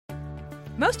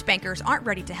Most bankers aren't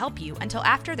ready to help you until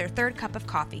after their third cup of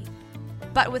coffee.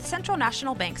 But with Central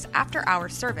National Bank's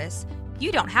after-hours service,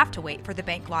 you don't have to wait for the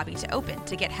bank lobby to open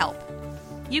to get help.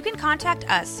 You can contact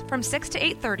us from 6 to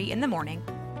 8:30 in the morning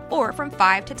or from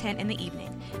 5 to 10 in the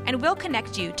evening, and we'll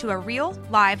connect you to a real,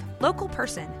 live, local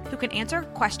person who can answer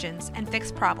questions and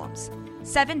fix problems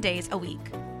 7 days a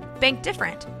week. Bank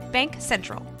different. Bank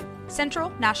Central. Central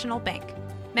National Bank.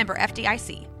 Member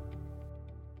FDIC.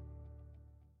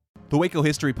 The Waco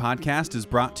History Podcast is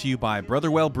brought to you by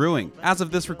Brotherwell Brewing. As of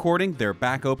this recording, they're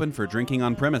back open for drinking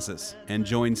on premises. And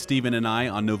join Stephen and I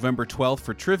on November 12th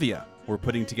for trivia. We're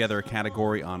putting together a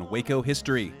category on Waco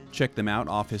history. Check them out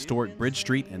off historic Bridge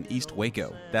Street in East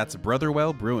Waco. That's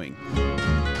Brotherwell Brewing.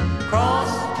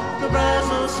 Cross the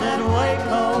Brazos and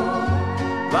Waco,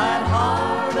 ride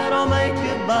hard and I'll make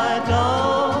it by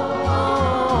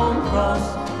dawn.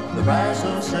 Cross the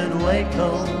Brazos and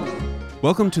Waco.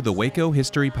 Welcome to the Waco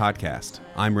History Podcast.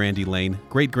 I'm Randy Lane,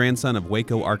 great-grandson of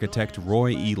Waco architect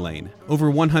Roy E. Lane. Over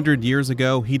 100 years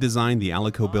ago, he designed the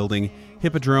Alico Building,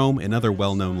 Hippodrome, and other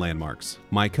well-known landmarks.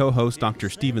 My co-host, Dr.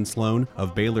 Stephen Sloan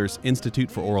of Baylor's Institute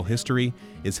for Oral History,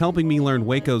 is helping me learn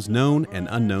Waco's known and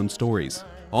unknown stories.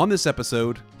 On this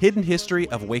episode, Hidden History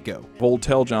of Waco. Old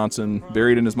Tell Johnson,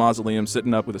 buried in his mausoleum,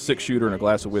 sitting up with a six-shooter and a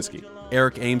glass of whiskey.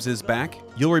 Eric Ames is back.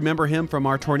 You'll remember him from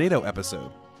our tornado episode.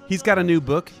 He's got a new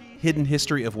book, Hidden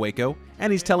History of Waco,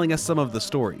 and he's telling us some of the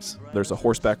stories. There's a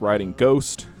horseback riding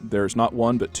ghost. There's not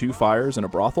one but two fires in a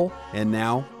brothel. And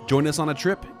now, join us on a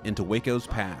trip into Waco's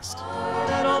past.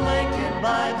 I'll make it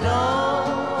by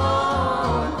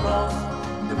dawn. Cross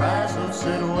the Brazos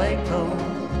and Waco,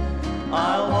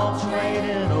 I'll walk straight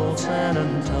in old San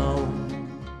Antone.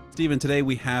 Stephen, today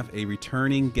we have a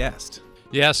returning guest.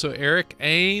 Yeah, so Eric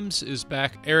Ames is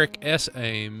back. Eric S.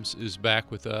 Ames is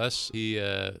back with us. He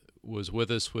was with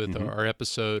us with our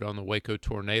episode on the Waco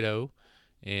tornado,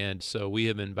 and so we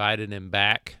have invited him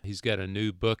back. He's got a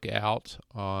new book out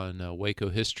on Waco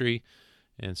history,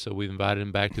 and so we've invited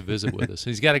him back to visit with us.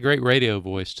 He's got a great radio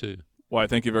voice, too. Why,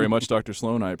 thank you very much, Dr.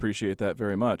 Sloan. I appreciate that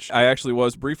very much. I actually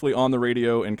was briefly on the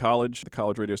radio in college, the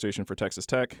college radio station for Texas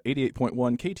Tech,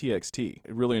 88.1 KTXT.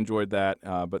 I really enjoyed that,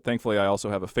 but thankfully I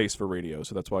also have a face for radio,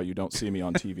 so that's why you don't see me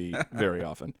on TV very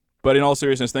often. But in all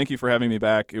seriousness, thank you for having me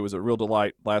back. It was a real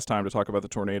delight last time to talk about the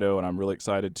tornado, and I'm really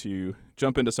excited to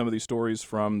jump into some of these stories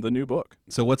from the new book.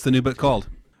 So what's the new book called?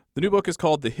 The new book is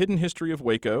called The Hidden History of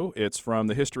Waco. It's from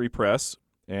the History Press,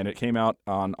 and it came out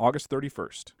on August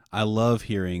 31st. I love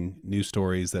hearing new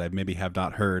stories that I maybe have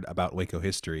not heard about Waco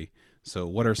history. So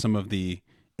what are some of the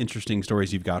interesting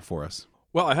stories you've got for us?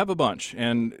 Well, I have a bunch,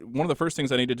 and one of the first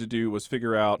things I needed to do was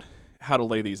figure out how to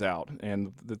lay these out.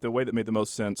 And the way that made the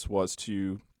most sense was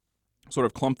to sort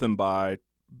of clump them by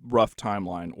rough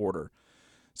timeline order.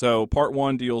 So part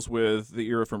one deals with the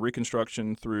era from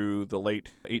Reconstruction through the late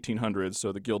 1800s,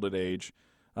 so the Gilded Age.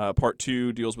 Part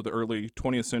two deals with the early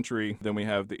 20th century. Then we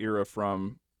have the era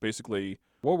from basically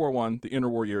World War I, the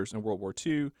interwar years, and World War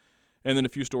II. And then a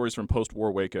few stories from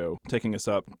post-war Waco, taking us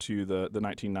up to the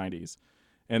 1990s.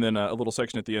 And then a little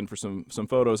section at the end for some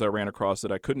photos I ran across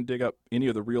that I couldn't dig up any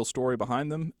of the real story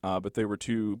behind them, but they were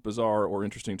too bizarre or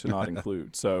interesting to not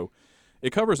include. So it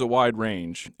covers a wide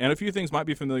range, and a few things might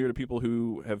be familiar to people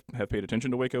who have paid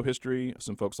attention to Waco history.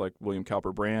 Some folks like William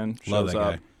Cowper Brand shows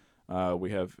up. We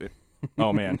have,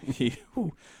 oh man,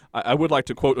 I would like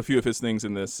to quote a few of his things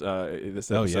in this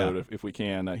episode if we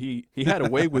can. He had a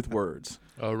way with words.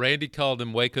 Randy called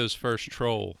him Waco's first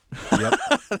troll. Yep.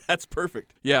 That's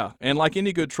perfect. Yeah, and like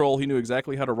any good troll, he knew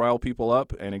exactly how to rile people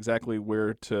up and exactly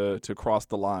where to cross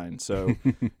the line. So,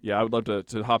 yeah, I would love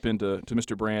to hop into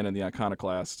Mr. Brand and the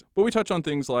Iconoclast. But we touch on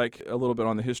things like a little bit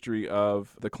on the history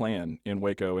of the Klan in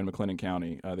Waco in McLennan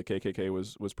County. The KKK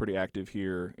was pretty active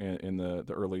here in the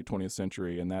early 20th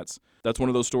century, and that's one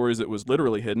of those stories that was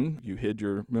literally hidden. You hid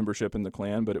your membership in the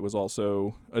Klan, but it was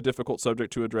also a difficult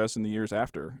subject to address in the years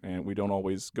after, and we don't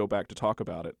always go back to talk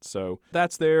about it. So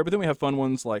that's there, but then we have fun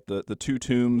ones like the two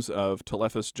tombs of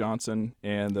Telephus Johnson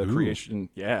and the creation.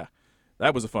 Yeah,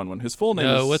 that was a fun one. His full name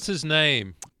is... what's his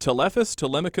name? Telephus,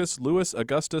 Telemachus, Louis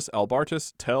Augustus,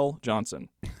 Albertus, Tell Johnson.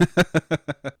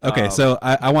 Okay, so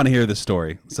I want to hear this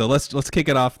story. So let's kick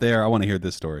it off there. I want to hear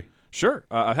this story. Sure,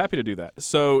 I'm happy to do that.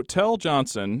 So Tell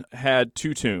Johnson had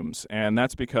two tombs, and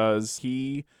that's because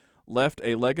he left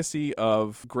a legacy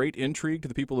of great intrigue to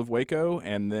the people of Waco,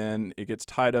 and then it gets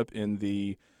tied up in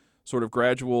the sort of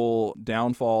gradual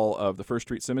downfall of the First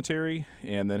Street Cemetery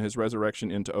and then his resurrection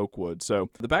into Oakwood. So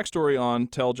the backstory on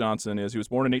Tell Johnson is he was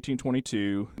born in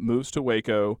 1822, moves to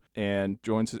Waco, and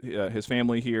joins his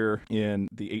family here in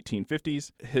the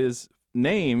 1850s. His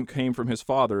name came from his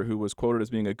father, who was quoted as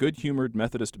being a good-humored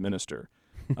Methodist minister.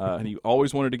 And he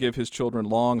always wanted to give his children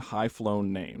long,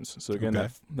 high-flown names. So again,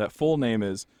 Okay. that full name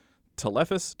is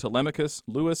Telephus, Telemachus,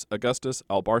 Louis Augustus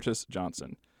Albertus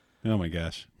Johnson. Oh my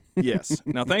gosh. Yes.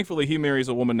 Now, thankfully, he marries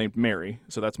a woman named Mary,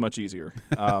 so that's much easier.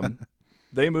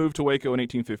 They moved to Waco in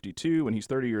 1852 when he's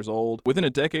 30 years old. Within a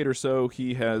decade or so,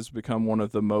 he has become one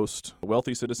of the most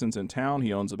wealthy citizens in town.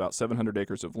 He owns about 700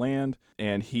 acres of land,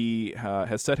 and he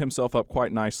has set himself up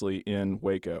quite nicely in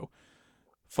Waco.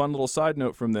 Fun little side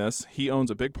note from this, he owns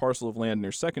a big parcel of land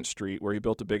near 2nd Street where he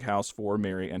built a big house for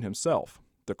Mary and himself.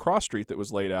 The cross street that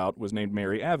was laid out was named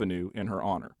Mary Avenue in her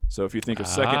honor. So if you think of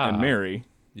 2nd and Mary,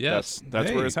 Yes. that's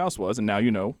Hey. where his house was, and now you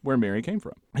know where Mary came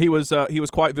from. He was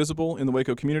quite visible in the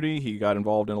Waco community. He got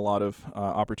involved in a lot of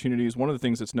opportunities. One of the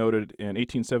things that's noted in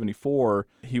 1874,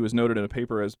 he was noted in a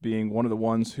paper as being one of the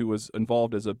ones who was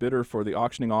involved as a bidder for the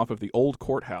auctioning off of the old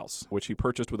courthouse, which he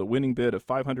purchased with a winning bid of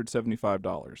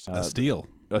 $575. A steal.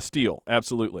 A steal,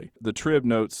 absolutely. The Trib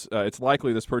notes it's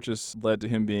likely this purchase led to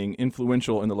him being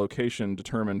influential in the location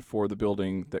determined for the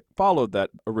building that followed that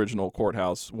original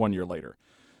courthouse 1 year later.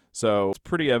 So it's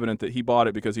pretty evident that he bought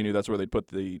it because he knew that's where they'd put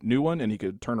the new one, and he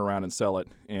could turn around and sell it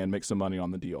and make some money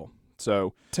on the deal.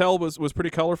 So Tell was pretty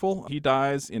colorful. He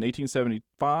dies in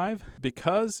 1875.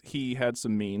 Because he had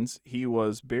some means, he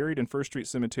was buried in First Street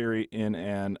Cemetery in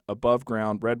an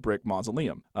above-ground red brick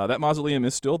mausoleum. That mausoleum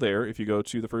is still there. If you go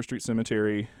to the First Street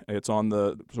Cemetery, it's on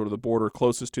the sort of the border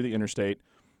closest to the interstate.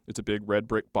 It's a big red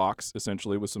brick box,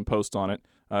 essentially, with some posts on it.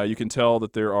 You can tell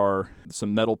that there are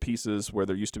some metal pieces where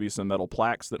there used to be some metal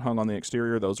plaques that hung on the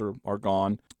exterior. Those are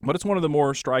gone. But it's one of the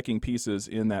more striking pieces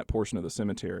in that portion of the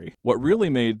cemetery. What really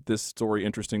made this story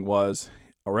interesting was,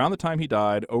 around the time he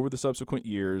died, over the subsequent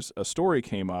years, a story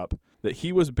came up that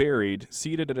he was buried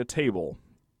seated at a table,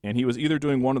 and he was either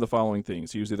doing one of the following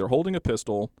things. He was either holding a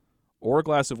pistol or a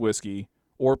glass of whiskey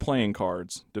or playing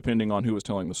cards, depending on who was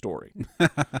telling the story.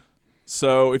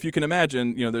 So if you can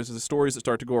imagine, there's the stories that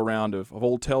start to go around of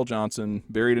old Tell Johnson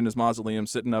buried in his mausoleum,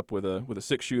 sitting up with a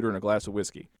 6-shooter and a glass of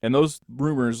whiskey. And those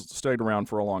rumors stayed around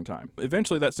for a long time.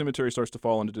 Eventually, that cemetery starts to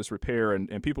fall into disrepair,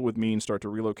 and people with means start to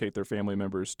relocate their family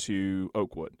members to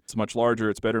Oakwood. It's much larger.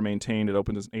 It's better maintained. It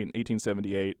opened in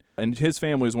 1878. And his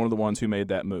family is one of the ones who made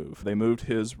that move. They moved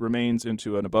his remains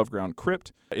into an above-ground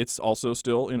crypt. It's also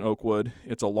still in Oakwood.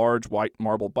 It's a large white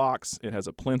marble box. It has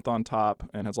a plinth on top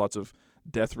and has lots of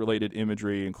death-related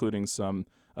imagery, including some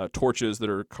torches that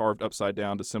are carved upside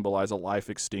down to symbolize a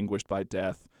life extinguished by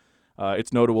death.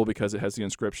 It's notable because it has the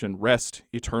inscription, "Rest,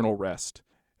 eternal rest."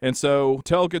 And so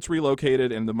Tell gets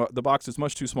relocated, and the box is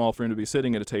much too small for him to be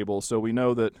sitting at a table, so we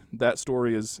know that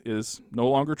story is no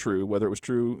longer true, whether it was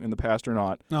true in the past or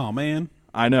not. Oh, man.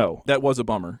 I know. That was a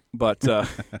bummer. But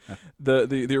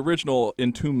the original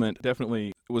entombment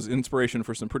definitely was inspiration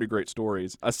for some pretty great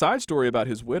stories. A side story about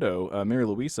his widow, Mary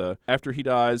Louisa, after he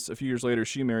dies, a few years later,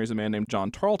 she marries a man named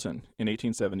John Tarleton in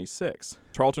 1876.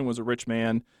 Tarleton was a rich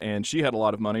man, and she had a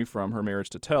lot of money from her marriage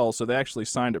to Tell, so they actually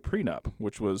signed a prenup,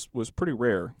 which was pretty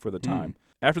rare for the time.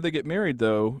 After they get married,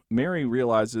 though, Mary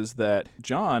realizes that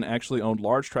John actually owned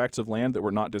large tracts of land that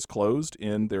were not disclosed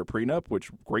in their prenup, which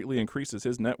greatly increases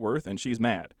his net worth, and she's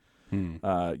mad.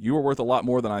 You were worth a lot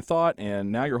more than I thought,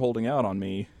 and now you're holding out on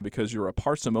me because you're a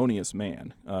parsimonious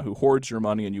man who hoards your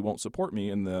money and you won't support me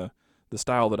in the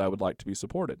style that I would like to be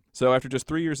supported. So after just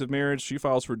 3 years of marriage, she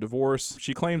files for divorce.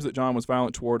 She claims that John was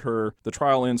violent toward her. The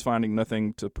trial ends finding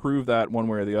nothing to prove that one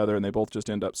way or the other, and they both just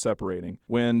end up separating.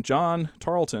 When John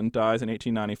Tarleton dies in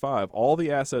 1895, all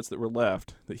the assets that were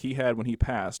left that he had when he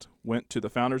passed went to the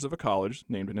founders of a college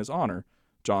named in his honor,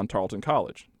 John Tarleton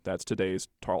College. That's today's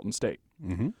Tarleton State.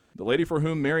 Mm-hmm. The lady for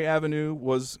whom Mary Avenue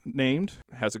was named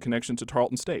has a connection to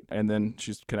Tarleton State, and then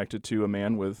she's connected to a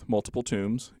man with multiple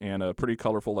tombs and a pretty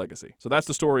colorful legacy. So that's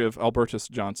the story of Albertus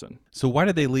Johnson. So why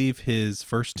did they leave his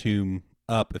first tomb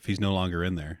up if he's no longer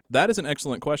in there? That is an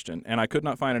excellent question, and I could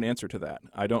not find an answer to that.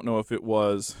 I don't know if it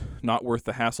was not worth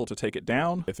the hassle to take it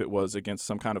down, if it was against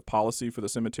some kind of policy for the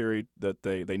cemetery that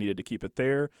they needed to keep it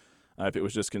there, if it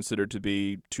was just considered to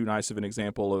be too nice of an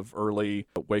example of early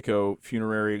Waco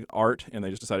funerary art and they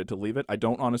just decided to leave it. I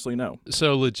don't honestly know.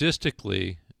 So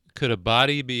logistically, could a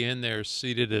body be in there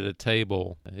seated at a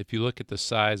table if you look at the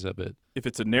size of it? If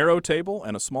it's a narrow table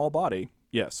and a small body,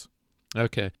 yes.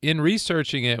 Okay. In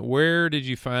researching it, where did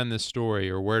you find this story,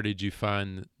 or where did you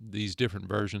find these different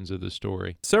versions of the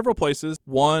story? Several places.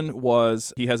 One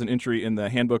was he has an entry in the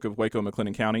Handbook of Waco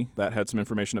McLennan County that had some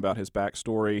information about his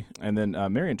backstory. And then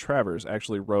Marion Travers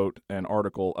actually wrote an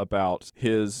article about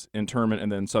his internment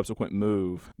and then subsequent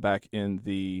move back in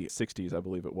the 60s, I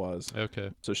believe it was.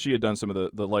 Okay. So she had done some of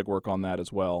the legwork on that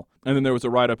as well. And then there was a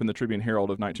write-up in the Tribune Herald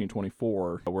of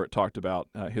 1924 where it talked about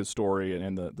his story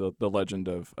and the legend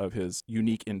of his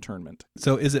unique internment.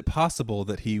 So is it possible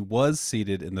that he was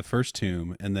seated in the first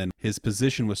tomb and then his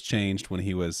position was changed when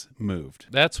he was moved?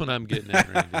 That's what I'm getting at,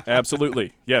 Randy.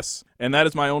 Absolutely, yes. And that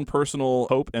is my own personal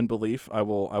hope and belief. I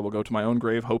will go to my own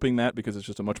grave hoping that, because it's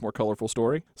just a much more colorful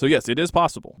story. So yes, it is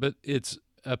possible. But it's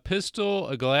a pistol,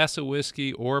 a glass of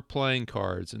whiskey, or playing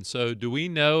cards. And so do we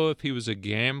know if he was a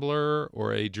gambler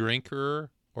or a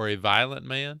drinker or a violent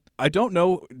man? I don't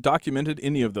know documented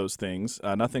any of those things.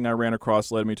 Nothing I ran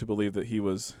across led me to believe that he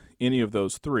was any of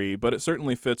those three, but it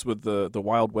certainly fits with the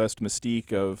Wild West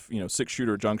mystique of,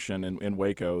 Six-Shooter Junction in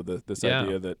Waco, this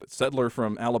idea that a settler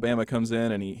from Alabama comes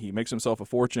in and he makes himself a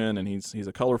fortune and he's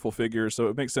a colorful figure, so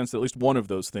it makes sense that at least one of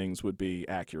those things would be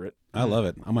accurate. I love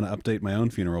it. I'm going to update my own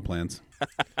funeral plans.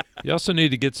 You also need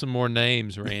to get some more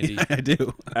names, Randy. I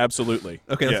do. Absolutely.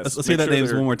 Okay, yes. let's hear that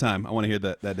names one more time. I want to hear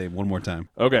that name one more time.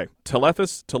 Okay.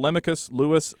 Telemachus,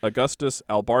 Louis, Augustus,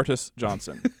 Albertus,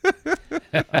 Johnson.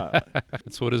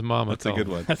 That's what his mama That's a told good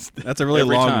him. one. That's a really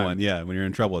Every long time. one. Yeah, when you're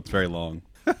in trouble, it's very long.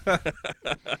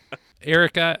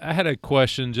 Eric, I had a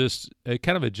question, just a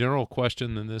kind of a general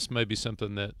question, and this may be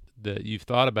something that you've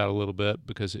thought about a little bit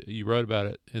because you wrote about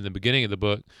it in the beginning of the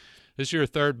book. This is your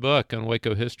third book on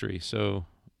Waco history, so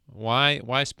why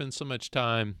spend so much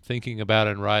time thinking about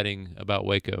and writing about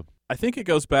Waco? I think it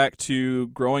goes back to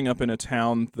growing up in a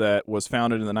town that was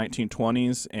founded in the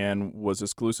 1920s and was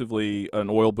exclusively an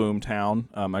oil boom town.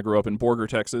 I grew up in Borger,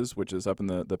 Texas, which is up in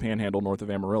the Panhandle north of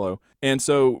Amarillo. And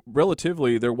so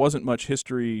relatively, there wasn't much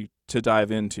history to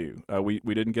dive into. We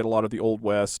didn't get a lot of the Old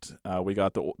West. We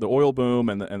got the oil boom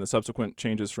and the subsequent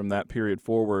changes from that period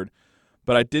forward.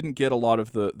 But I didn't get a lot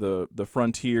of the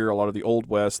frontier, a lot of the Old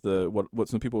West, what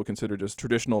some people would consider just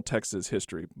traditional Texas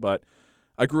history. But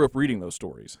I grew up reading those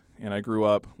stories, and I grew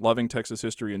up loving Texas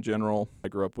history in general. I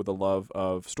grew up with a love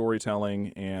of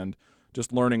storytelling and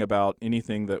just learning about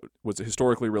anything that was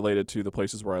historically related to the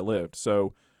places where I lived.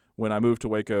 So when I moved to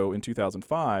Waco in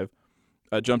 2005,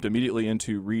 I jumped immediately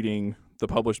into reading the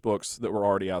published books that were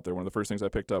already out there. One of the first things I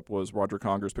picked up was Roger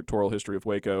Conger's Pictorial History of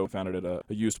Waco. Found it at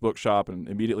a used bookshop and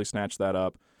immediately snatched that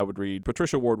up. I would read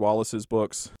Patricia Ward Wallace's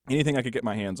books, anything I could get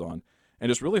my hands on, and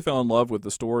just really fell in love with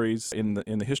the stories in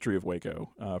the history of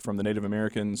Waco, from the Native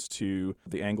Americans to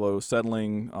the Anglo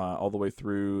settling, all the way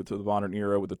through to the modern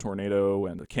era with the tornado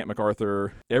and Camp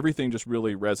MacArthur. Everything just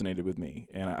really resonated with me,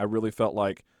 and I really felt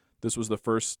like this was the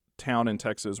first town in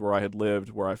Texas where I had lived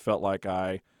where I felt like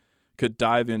I could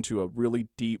dive into a really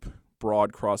deep,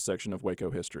 broad cross-section of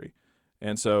Waco history.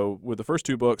 And so with the first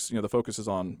two books, the focus is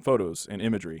on photos and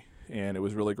imagery, and it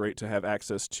was really great to have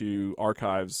access to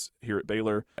archives here at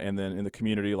Baylor and then in the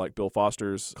community, like Bill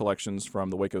Foster's collections from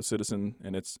the Waco Citizen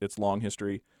and its long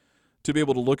history, to be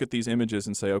able to look at these images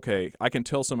and say, okay, I can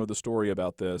tell some of the story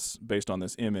about this based on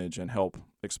this image and help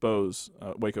expose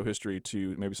Waco history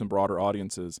to maybe some broader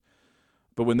audiences.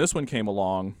 But when this one came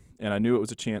along, and I knew it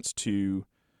was a chance to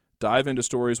dive into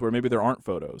stories where maybe there aren't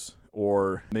photos,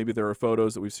 or maybe there are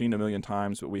photos that we've seen a million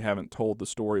times, but we haven't told the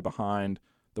story behind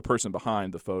the person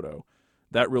behind the photo.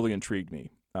 That really intrigued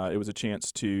me. It was a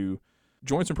chance to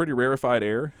join some pretty rarefied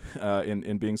air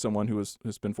in being someone who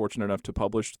has been fortunate enough to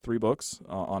publish 3 books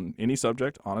on any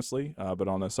subject, honestly, but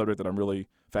on a subject that I'm really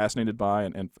fascinated by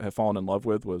and have fallen in love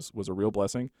with was a real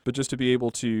blessing. But just to be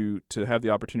able to have the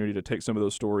opportunity to take some of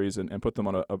those stories and put them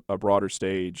on a broader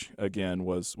stage again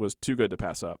was too good to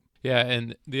pass up. Yeah,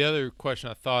 and the other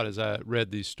question I thought as I read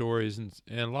these stories, and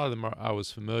a lot of them I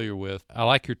was familiar with, I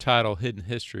like your title, Hidden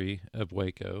History of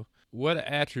Waco. What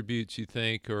attributes you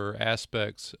think or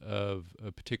aspects of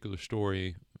a particular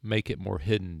story make it more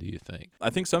hidden, do you think? I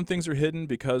think some things are hidden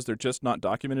because they're just not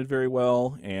documented very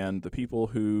well, and the people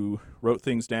who wrote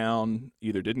things down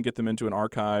either didn't get them into an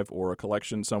archive or a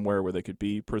collection somewhere where they could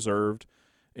be preserved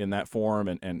in that form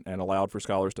and allowed for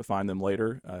scholars to find them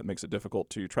later. It makes it difficult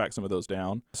to track some of those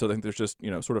down. So I think there's just,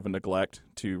 sort of a neglect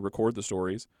to record the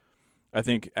stories. I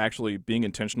think actually being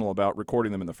intentional about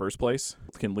recording them in the first place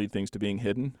can lead things to being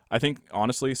hidden. I think,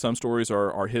 honestly, some stories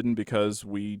are hidden because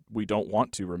we don't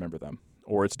want to remember them,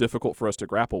 or it's difficult for us to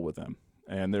grapple with them.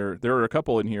 And there are a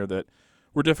couple in here that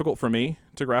were difficult for me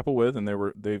to grapple with, and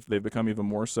they've become even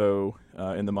more so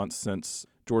in the months since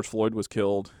George Floyd was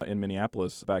killed in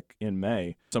Minneapolis back in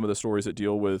May. Some of the stories that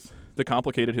deal with the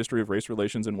complicated history of race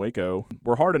relations in Waco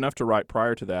were hard enough to write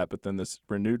prior to that, but then this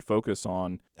renewed focus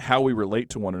on how we relate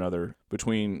to one another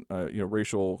between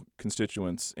racial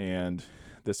constituents, and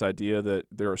this idea that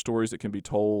there are stories that can be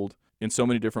told in so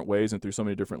many different ways and through so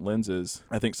many different lenses.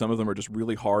 I think some of them are just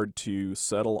really hard to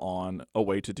settle on a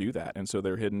way to do that, and so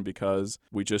they're hidden because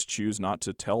we just choose not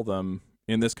to tell them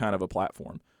in this kind of a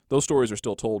platform. Those stories are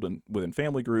still told within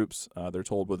family groups. They're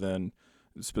told within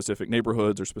specific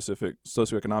neighborhoods or specific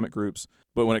socioeconomic groups.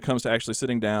 But when it comes to actually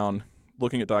sitting down,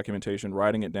 looking at documentation,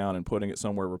 writing it down, and putting it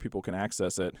somewhere where people can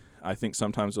access it, I think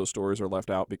sometimes those stories are left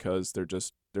out because they're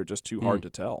just too hard to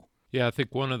tell. Yeah, I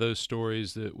think one of those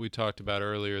stories that we talked about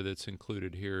earlier that's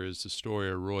included here is the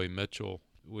story of Roy Mitchell,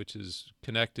 which is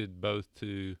connected both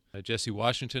to Jesse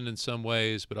Washington in some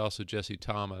ways, but also Jesse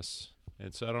Thomas.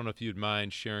 And so I don't know if you'd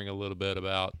mind sharing a little bit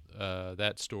about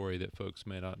that story that folks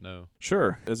may not know.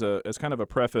 Sure. As kind of a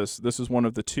preface, this is one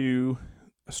of the two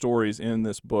stories in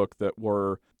this book that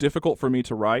were difficult for me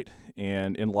to write,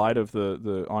 and in light of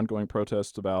the ongoing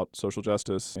protests about social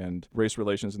justice and race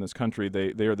relations in this country,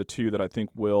 they are the two that I think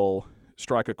will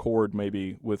strike a chord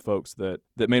maybe with folks that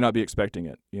may not be expecting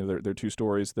it. They're two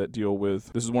stories that deal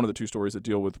with, this is one of the two stories that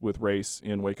deal with race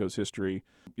in Waco's history.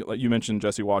 Like you mentioned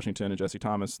Jesse Washington and Jesse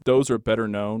Thomas. Those are better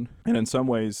known, and in some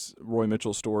ways Roy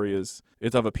Mitchell's story is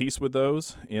of a piece with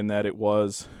those, in that it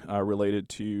was related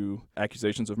to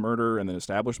accusations of murder and the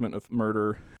establishment of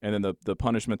murder, and then the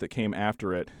punishment that came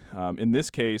after it. In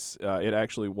this case, it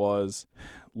actually was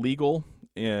legal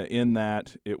in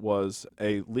that it was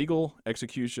a legal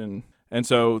execution. And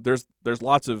so there's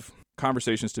lots of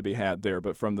conversations to be had there,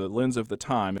 but from the lens of the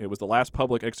time, it was the last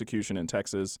public execution in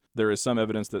Texas. There is some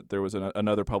evidence that there was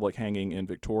another public hanging in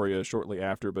Victoria shortly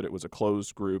after, but it was a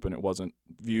closed group and it wasn't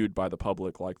viewed by the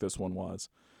public like this one was.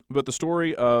 But the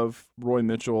story of Roy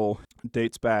Mitchell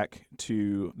dates back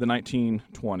to the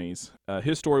 1920s.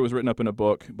 His story was written up in a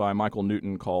book by Michael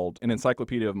Newton called An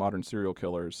Encyclopedia of Modern Serial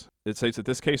Killers. It states that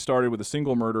this case started with a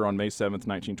single murder on May 7th,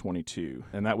 1922,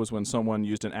 and that was when someone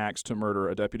used an axe to murder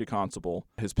a deputy constable.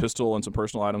 His pistol and some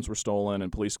personal items were stolen, and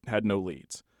police had no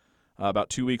leads.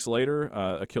 About 2 weeks later,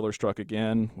 a killer struck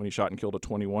again when he shot and killed a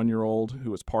 21-year-old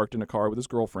who was parked in a car with his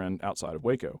girlfriend outside of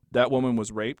Waco. That woman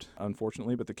was raped,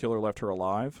 unfortunately, but the killer left her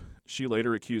alive. She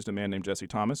later accused a man named Jesse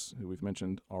Thomas, who we've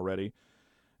mentioned already,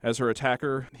 as her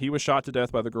attacker. He was shot to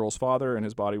death by the girl's father, and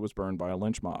his body was burned by a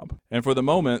lynch mob. And for the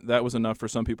moment, that was enough for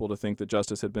some people to think that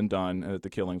justice had been done and that the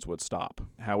killings would stop.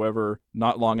 However,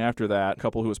 not long after that, a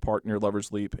couple who was parked near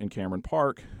Lover's Leap in Cameron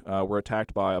Park were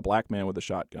attacked by a black man with a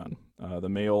shotgun. The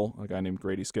male, a guy named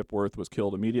Grady Skipworth, was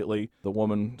killed immediately. The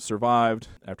woman survived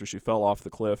after she fell off the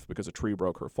cliff because a tree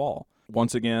broke her fall.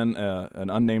 Once again, an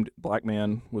unnamed black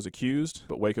man was accused,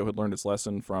 but Waco had learned its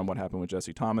lesson from what happened with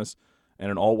Jesse Thomas, and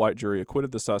an all-white jury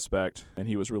acquitted the suspect, and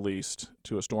he was released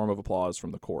to a storm of applause from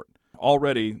the court.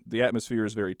 Already, the atmosphere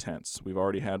is very tense. We've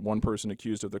already had one person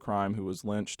accused of the crime who was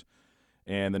lynched,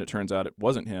 and then it turns out it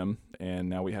wasn't him, and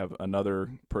now we have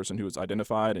another person who was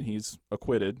identified, and he's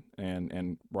acquitted,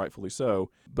 and rightfully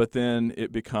so. But then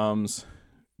it becomes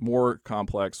more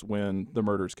complex when the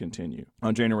murders continue.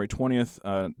 On January 20th,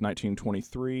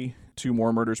 1923, two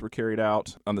more murders were carried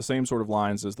out on the same sort of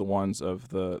lines as the ones of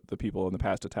the people in the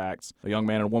past attacks. A young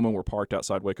man and a woman were parked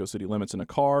outside Waco city limits in a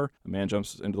car. A man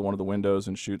jumps into one of the windows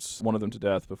and shoots one of them to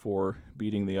death before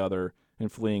beating the other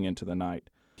and fleeing into the night.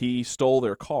 He stole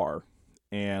their car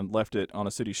and left it on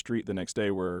a city street the next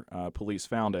day where police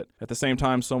found it. At the same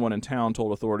time, someone in town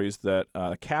told authorities that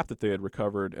a cap that they had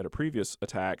recovered at a previous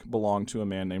attack belonged to a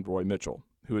man named Roy Mitchell,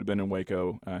 who had been in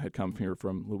Waco, had come here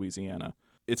from Louisiana.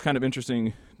 It's kind of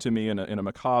interesting to me in a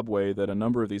macabre way that a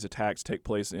number of these attacks take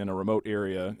place in a remote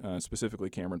area, specifically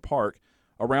Cameron Park,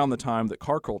 around the time that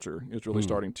car culture is really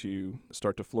starting to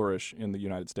flourish in the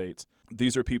United States.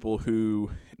 These are people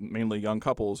who, mainly young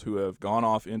couples, who have gone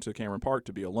off into Cameron Park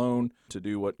to be alone, to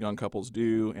do what young couples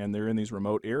do, and they're in these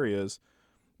remote areas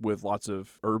with lots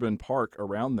of urban park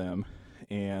around them,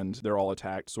 and they're all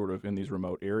attacked sort of in these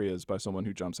remote areas by someone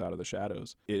who jumps out of the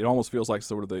shadows. It almost feels like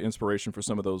sort of the inspiration for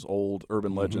some of those old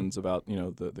urban legends about,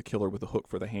 the killer with the hook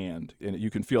for the hand. And you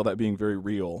can feel that being very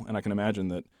real, and I can imagine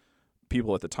that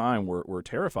people at the time were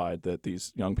terrified that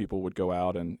these young people would go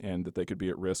out and that they could be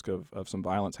at risk of some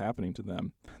violence happening to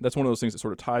them. That's one of those things that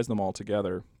sort of ties them all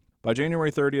together. By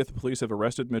January 30th, the police have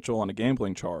arrested Mitchell on a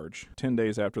gambling charge, 10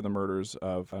 days after the murders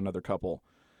of another couple.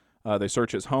 They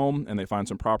search his home, and they find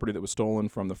some property that was stolen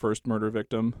from the first murder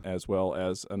victim, as well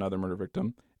as another murder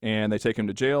victim. And they take him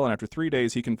to jail, and after 3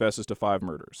 days, he confesses to 5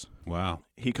 murders. Wow.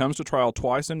 He comes to trial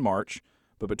twice in March,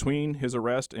 But between his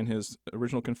arrest and his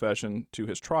original confession to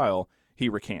his trial, he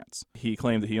recants. He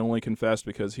claimed that he only confessed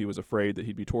because he was afraid that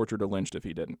he'd be tortured or lynched if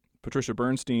he didn't. Patricia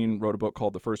Bernstein wrote a book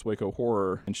called The First Waco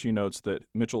Horror, and she notes that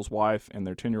Mitchell's wife and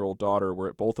their 10-year-old daughter were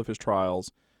at both of his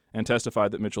trials and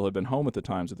testified that Mitchell had been home at the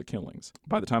times of the killings.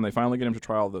 By the time they finally get him to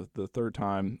trial the third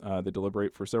time, they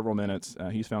deliberate for several minutes.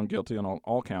 He's found guilty on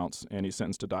all counts, and he's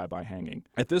sentenced to die by hanging.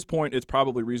 At this point, it's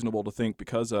probably reasonable to think,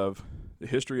 because of the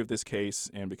history of this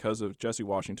case and because of Jesse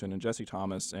Washington and Jesse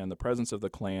Thomas and the presence of the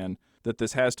Klan, that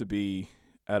this has to be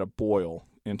at a boil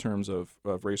in terms of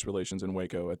race relations in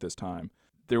Waco at this time.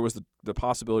 There was the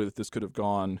possibility that this could have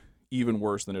gone even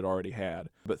worse than it already had.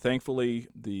 But thankfully,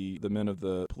 the men of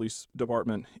the police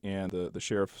department and the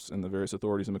sheriffs and the various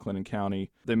authorities in McLennan County,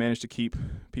 they managed to keep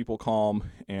people calm,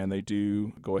 and they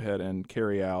do go ahead and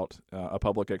carry out a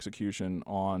public execution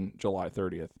on July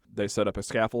 30th. They set up a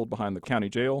scaffold behind the county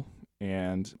jail,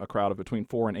 and a crowd of between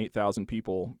 4,000 and 8,000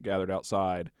 people gathered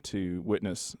outside to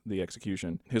witness the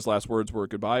execution. His last words were,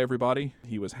 "Goodbye, everybody."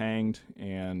 He was hanged,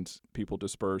 and people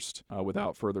dispersed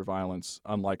without further violence,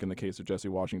 unlike in the case of Jesse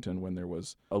Washington, when there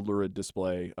was a lurid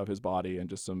display of his body and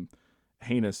just some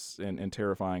heinous and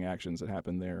terrifying actions that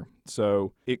happened there.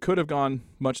 So it could have gone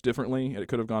much differently. It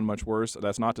could have gone much worse.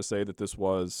 That's not to say that this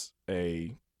was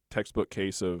a textbook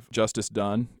case of justice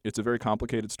done. It's a very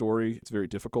complicated story. It's very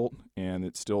difficult, and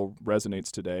it still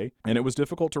resonates today. And it was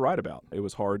difficult to write about. It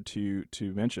was hard to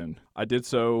mention. I did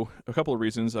so a couple of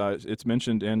reasons. It's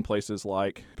mentioned in places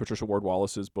like Patricia Ward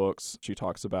Wallace's books. She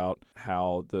talks about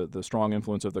how the strong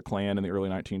influence of the Klan in the early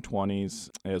 1920s,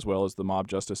 as well as the mob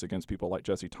justice against people like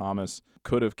Jesse Thomas,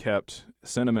 could have kept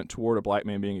sentiment toward a black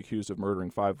man being accused of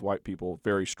murdering 5 white people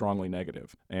very strongly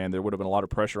negative. And there would have been a lot of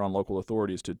pressure on local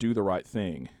authorities to do the right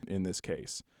thing in this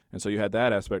case. And so you had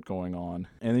that aspect going on.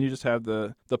 And then you just have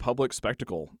the public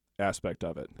spectacle aspect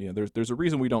of it. You know, there's a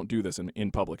reason we don't do this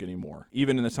in public anymore.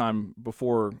 Even in the time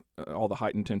before all the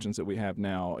heightened tensions that we have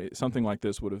now, something like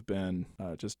this would have been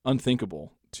just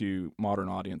unthinkable to modern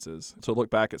audiences. So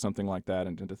look back at something like that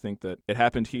and to think that it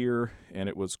happened here and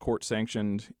it was court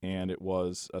sanctioned and it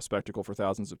was a spectacle for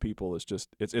thousands of people is just,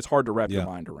 it's hard to wrap your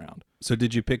mind around. So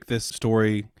did you pick this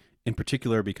story in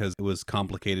particular because it was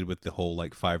complicated with the whole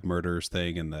like 5 murders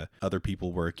thing and the other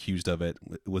people were accused of it?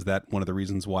 Was that one of the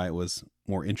reasons why it was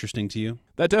more interesting to you?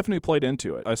 That definitely played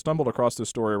into it. I stumbled across this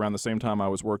story around the same time I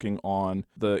was working on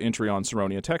the entry on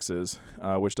Saronia, Texas,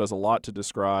 which does a lot to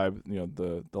describe, you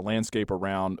know, the landscape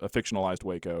around a fictionalized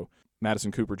Waco.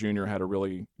 Madison Cooper Jr. had a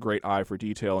really great eye for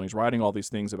detail, and he's writing all these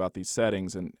things about these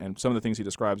settings, and some of the things he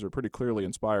describes are pretty clearly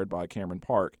inspired by Cameron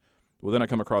Park. Well, then I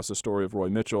come across the story of Roy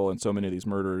Mitchell, and so many of these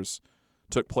murders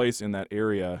took place in that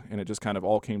area, and it just kind of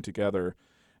all came together.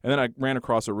 And then I ran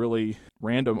across a really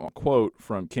random quote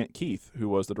from Kent Keith, who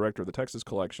was the director of the Texas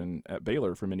collection at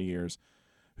Baylor for many years,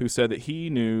 who said that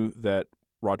he knew that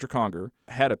Roger Conger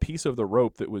had a piece of the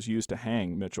rope that was used to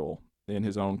hang Mitchell in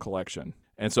his own collection.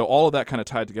 And so all of that kind of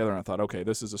tied together, and I thought, okay,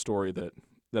 this is a story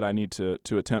that I need to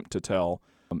attempt to tell.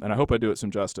 And I hope I do it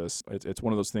some justice. It's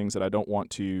one of those things that I don't want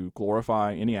to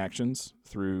glorify any actions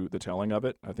through the telling of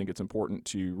it. I think it's important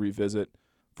to revisit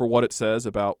for what it says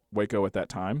about Waco at that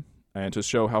time and to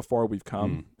show how far we've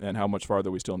come and how much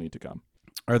farther we still need to come.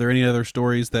 Are there any other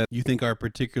stories that you think are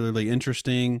particularly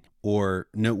interesting or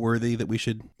noteworthy that we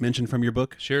should mention from your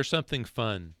book? Share something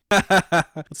fun.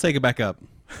 Let's take it back up.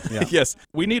 Yeah. Yes,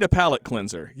 we need a palate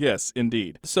cleanser. Yes,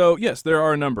 indeed. So, yes, there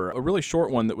are a number. A really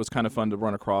short one that was kind of fun to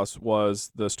run across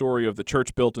was the story of the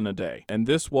church built in a day. And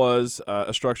this was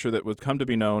a structure that would come to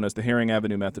be known as the Herring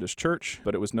Avenue Methodist Church,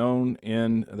 but it was known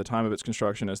in the time of its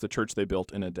construction as the church they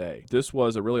built in a day. This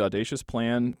was a really audacious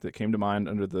plan that came to mind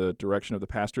under the direction of the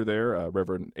pastor there,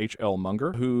 Reverend H.L.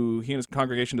 Munger, who he and his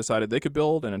congregation decided they could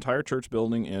build an entire church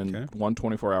building in one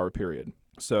 24-hour period.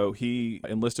 So he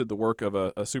enlisted the work of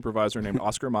a supervisor named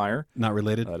Oscar Meyer. Not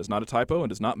related? That is not a typo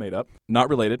and is not made up. Not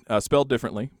related, spelled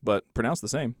differently, but pronounced the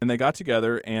same. And they got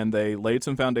together and they laid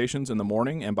some foundations in the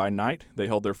morning, and by night they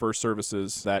held their first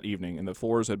services that evening. And the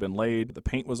floors had been laid, the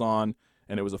paint was on,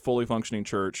 and it was a fully functioning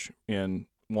church in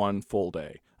one full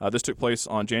day. This took place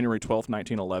on January 12th,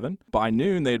 1911. By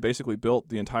noon, they had basically built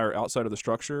the entire outside of the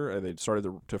structure. They'd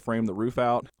started to frame the roof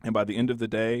out, and by the end of the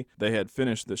day, they had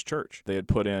finished this church. They had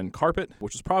put in carpet,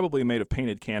 which was probably made of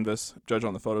painted canvas. Judge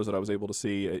on the photos that I was able to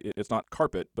see, it's not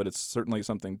carpet, but it's certainly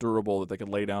something durable that they could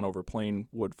lay down over plain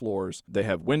wood floors. They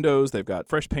have windows. They've got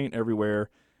fresh paint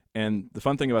everywhere. And the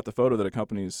fun thing about the photo that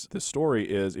accompanies this story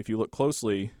is if you look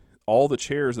closely, all the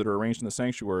chairs that are arranged in the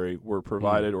sanctuary were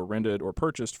provided or rented or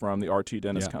purchased from the R.T.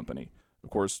 Dennis Company. Of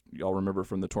course, y'all remember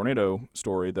from the tornado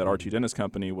story that R.T. Dennis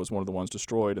Company was one of the ones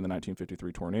destroyed in the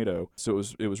 1953 tornado. So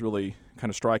it was really kind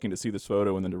of striking to see this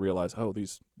photo and then to realize, oh,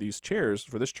 these chairs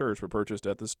for this church were purchased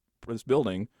at this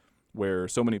building where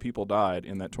so many people died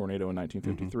in that tornado in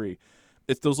 1953.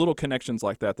 It's those little connections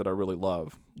like that I really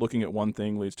love. Looking at one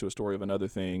thing leads to a story of another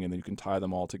thing, and then you can tie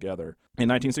them all together. In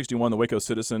 1961, the Waco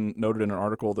Citizen noted in an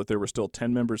article that there were still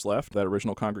 10 members left, that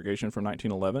original congregation from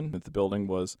 1911, that the building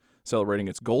was celebrating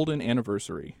its golden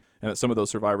anniversary, and that some of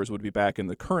those survivors would be back in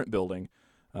the current building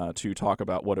to talk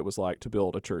about what it was like to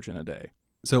build a church in a day.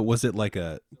 So was it like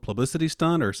a publicity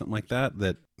stunt or something like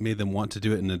that made them want to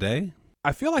do it in a day?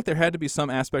 I feel like there had to be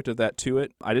some aspect of that to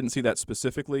it. I didn't see that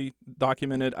specifically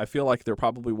documented. I feel like there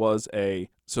probably was a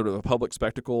sort of a public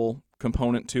spectacle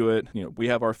component to it. We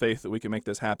have our faith that we can make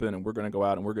this happen, and we're going to go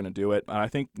out and we're going to do it. And I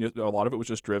think a lot of it was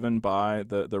just driven by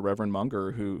the Reverend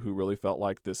Munger, who really felt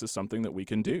like this is something that we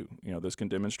can do. This can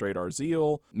demonstrate our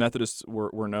zeal. Methodists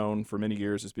were known for many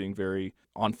years as being very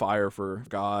on fire for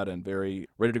God and very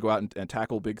ready to go out and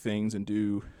tackle big things and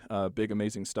do big,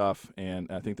 amazing stuff. And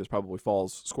I think this probably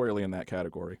falls squarely in that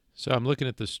category. So I'm looking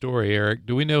at the story, Eric.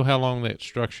 Do we know how long that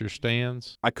structure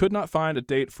stands? I could not find a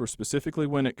date for specifically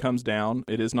when it comes down.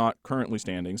 It is not currently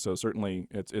standing, so certainly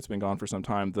it's been gone for some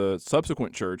time. The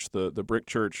subsequent church, the brick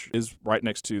church, is right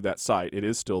next to that site. It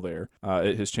is still there.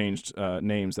 It has changed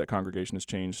names. That congregation has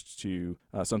changed to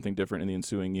something different in the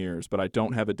ensuing years, but I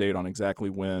don't have a date on exactly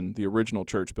when the original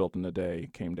church built in a day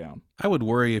came down. I would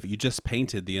worry if you just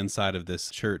painted the inside of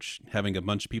this church, having a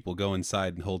bunch of people go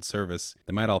inside and hold service.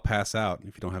 They might all pass out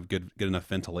if you don't have good enough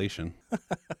ventilation.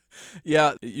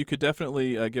 Yeah, you could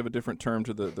definitely give a different term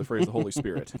to the phrase the Holy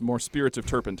Spirit. More spirits of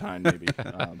turpentine, maybe.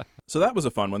 So that was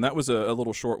a fun one. That was a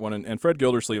little short one. And Fred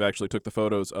Gildersleeve actually took the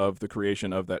photos of the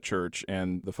creation of that church.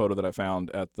 And the photo that I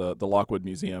found at the Lockwood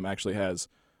Museum actually has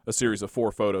a series of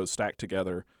 4 photos stacked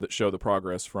together that show the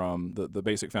progress from the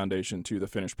basic foundation to the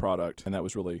finished product, and that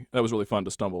was really fun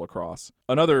to stumble across.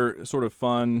 Another sort of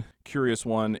fun, curious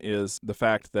one is the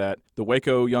fact that the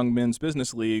Waco Young Men's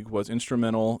Business League was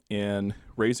instrumental in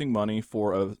raising money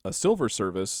for a silver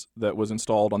service that was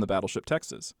installed on the Battleship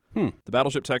Texas. The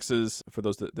Battleship Texas, for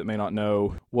those that may not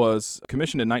know, was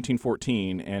commissioned in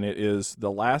 1914, and it is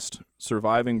the last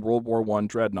surviving World War I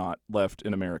dreadnought left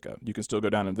in America. You can still go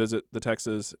down and visit the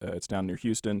Texas. It's down near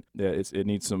Houston. It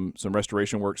needs some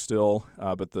restoration work still,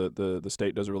 but the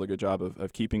state does a really good job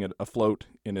of keeping it afloat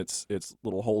in its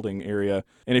little holding area.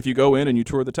 And if you go in and you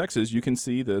tour the Texas, you can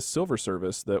see this silver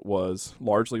service that was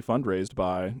largely fundraised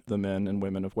by the men and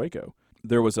women of Waco.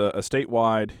 There was a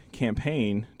statewide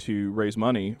campaign to raise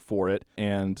money for it,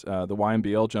 and the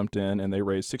YMBL jumped in and they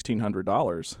raised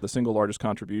 $1,600, the single largest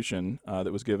contribution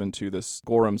that was given to this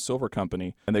Gorham Silver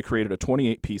Company, and they created a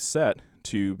 28-piece set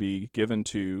to be given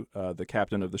to the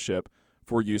captain of the ship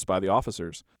for use by the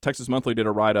officers. Texas Monthly did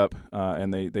a write-up,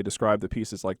 and they described the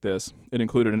pieces like this. It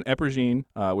included an epergine,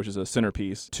 which is a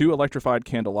centerpiece, 2 electrified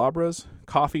candelabras,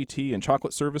 coffee, tea, and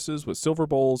chocolate services with silver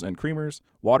bowls and creamers,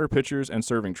 water pitchers, and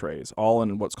serving trays, all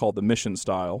in what's called the mission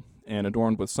style, and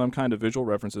adorned with some kind of visual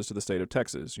references to the state of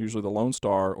Texas, usually the Lone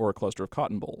Star or a cluster of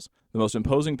cotton bowls. The most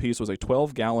imposing piece was a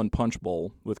 12-gallon punch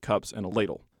bowl with cups and a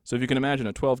ladle. So if you can imagine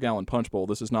a 12-gallon punch bowl,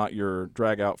 this is not your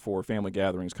drag-out for family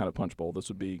gatherings kind of punch bowl. This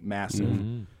would be massive.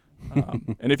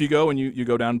 Mm-hmm. And if you go and you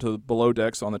go down to below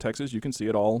decks on the Texas, you can see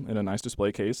it all in a nice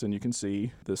display case, and you can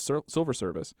see this silver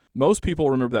service. Most people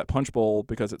remember that punch bowl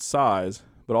because its size,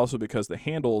 but also because the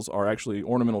handles are actually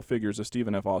ornamental figures of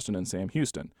Stephen F. Austin and Sam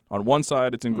Houston. On one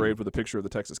side, it's engraved with a picture of the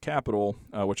Texas Capitol,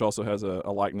 which also has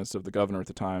a likeness of the governor at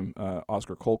the time,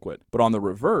 Oscar Colquitt. But on the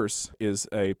reverse is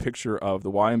a picture of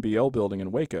the YMBL building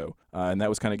in Waco, and that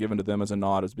was kind of given to them as a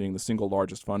nod as being the single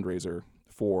largest fundraiser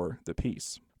for the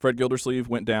piece. Fred Gildersleeve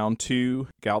went down to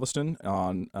Galveston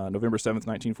on November 7th,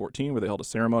 1914, where they held a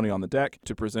ceremony on the deck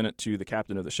to present it to the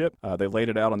captain of the ship. They laid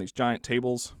it out on these giant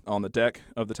tables on the deck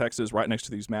of the Texas, right next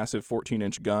to these massive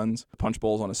 14-inch guns, punch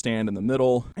bowls on a stand in the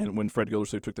middle, and when Fred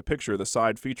Gildersleeve took the picture, the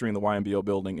side featuring the YMBL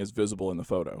building is visible in the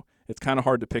photo. It's kind of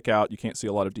hard to pick out. You can't see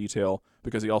a lot of detail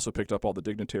because he also picked up all the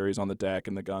dignitaries on the deck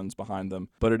and the guns behind them,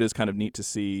 but it is kind of neat to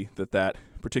see that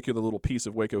particular little piece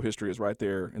of Waco history is right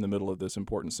there in the middle of this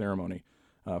important ceremony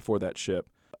for that ship.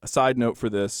 A side note for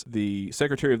this, the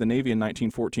Secretary of the Navy in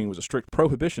 1914 was a strict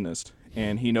prohibitionist,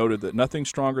 and he noted that nothing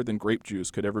stronger than grape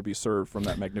juice could ever be served from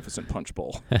that magnificent punch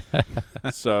bowl.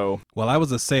 Well, I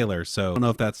was a sailor, so I don't know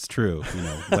if that's true.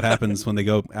 What happens when they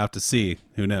go out to sea,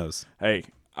 who knows? Hey,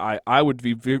 I would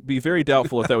be very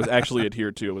doubtful if that was actually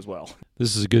adhered to as well.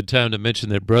 This is a good time to mention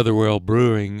that Brotherwell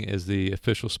Brewing is the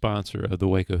official sponsor of the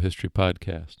Waco History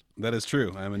Podcast. That is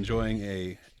true. I'm enjoying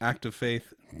a Act of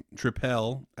Faith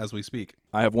Tripel as we speak.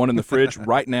 I have one in the fridge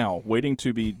right now, waiting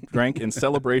to be drank in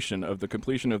celebration of the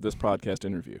completion of this podcast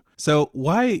interview. So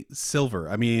why silver?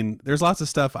 I mean, there's lots of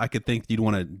stuff I could think you'd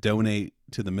want to donate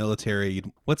to the military.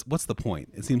 What's the point?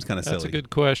 It seems kind of silly. That's a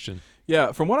good question.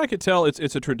 Yeah, from what I could tell, it's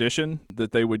a tradition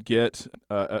that they would get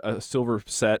a silver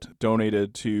set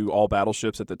donated to all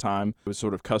battleships at the time. It was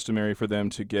sort of customary for them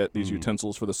to get these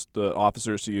utensils for the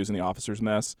officers to use in the officers'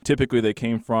 mess. Typically, they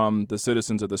came from the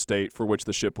citizens of the state for which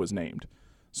the ship was named.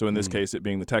 So in this case, it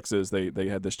being the Texas, they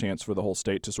had this chance for the whole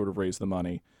state to sort of raise the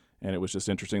money. And it was just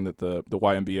interesting that the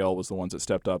YMBL was the ones that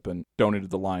stepped up and donated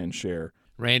the lion's share.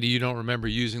 Randy, you don't remember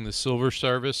using the silver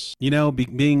service? You know,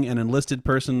 being an enlisted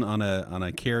person on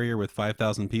a carrier with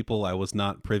 5,000 people, I was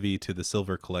not privy to the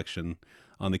silver collection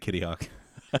on the Kitty Hawk.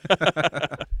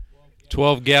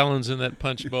 12 gallons in that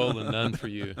punch bowl and none for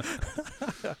you.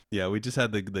 Yeah, we just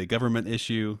had the government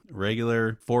issue,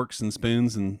 regular forks and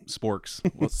spoons and sporks.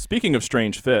 Well, speaking of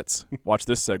strange fits, watch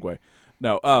this segue.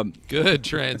 No, Good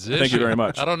transition. Thank you very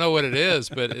much. I don't know what it is,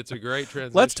 but it's a great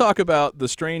transition. Let's talk about the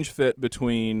strange fit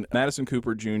between Madison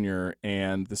Cooper Jr.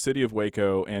 and the city of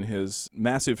Waco and his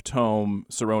massive tome,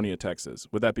 Saronia, Texas.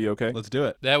 Would that be okay? Let's do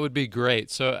it. That would be great.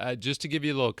 So just to give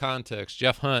you a little context,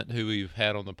 Jeff Hunt, who we've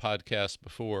had on the podcast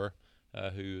before,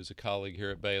 who is a colleague here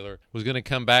at Baylor, was going to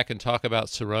come back and talk about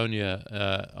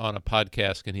Saronia on a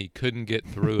podcast, and he couldn't get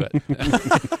through it.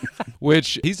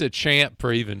 Which he's a champ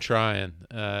for even trying,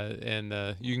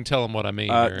 and you can tell him what I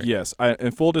mean. Yes.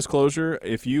 In full disclosure,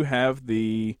 if you have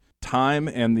the time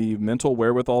and the mental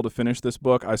wherewithal to finish this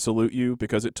book, I salute you,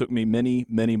 because it took me many,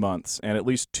 many months and at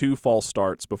least 2 false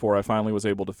starts before I finally was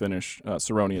able to finish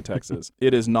Saronia, Texas.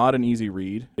 It is not an easy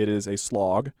read. It is a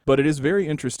slog, but it is very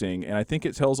interesting, and I think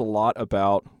it tells a lot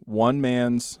about one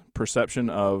man's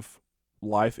perception of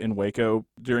life in Waco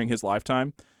during his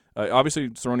lifetime. Obviously,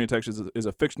 Saronia, Texas is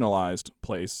a fictionalized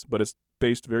place, but it's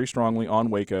based very strongly on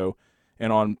Waco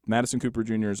and on Madison Cooper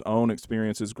Jr.'s own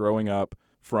experiences growing up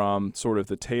from sort of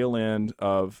the tail end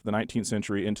of the 19th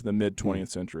century into the mid-20th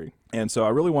century. And so I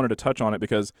really wanted to touch on it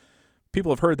because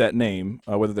people have heard that name,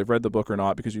 whether they've read the book or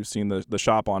not, because you've seen the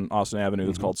shop on Austin Avenue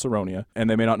that's called Saronia, and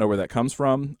they may not know where that comes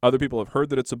from. Other people have heard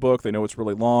that it's a book. They know it's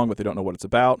really long, but they don't know what it's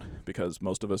about because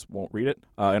most of us won't read it.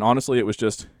 And honestly, it was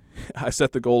just I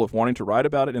set the goal of wanting to write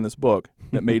about it in this book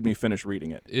that made me finish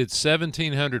reading it. It's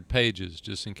 1,700 pages,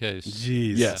 just in case.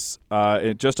 Jeez. Yes.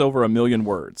 Just over 1 million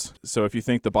words. So if you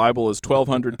think the Bible is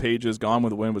 1,200 pages, Gone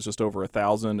with the Wind was just over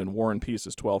 1,000, and War and Peace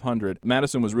is 1,200,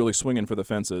 Madison was really swinging for the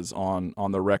fences on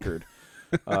the record.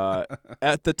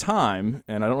 At the time,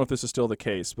 and I don't know if this is still the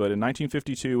case, but in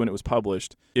 1952 when it was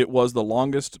published, it was the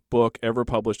longest book ever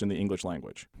published in the English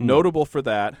language. Notable for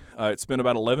that, it spent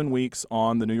about 11 weeks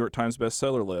on the New York Times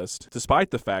bestseller list,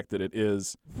 despite the fact that it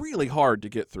is really hard to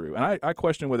get through. And I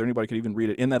question whether anybody could even read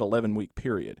it in that 11-week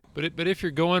period. But if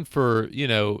you're going for,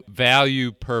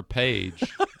 value per page,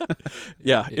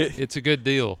 Yeah, it's a good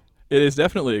deal. It is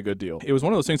definitely a good deal. It was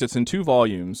one of those things that's in 2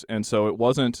 volumes, and so it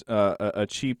wasn't a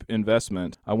cheap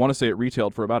investment. I want to say it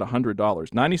retailed for about $100,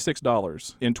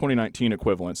 $96 in 2019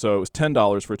 equivalent. So it was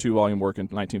 $10 for a 2-volume work in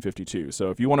 1952. So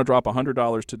if you want to drop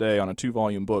 $100 today on a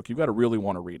 2-volume book, you've got to really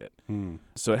want to read it.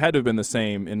 So it had to have been the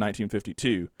same in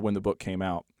 1952 when the book came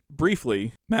out.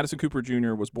 Briefly, Madison Cooper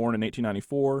Jr. was born in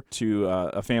 1894 to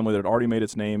a family that had already made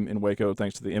its name in Waco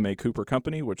thanks to the M.A. Cooper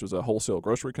Company, which was a wholesale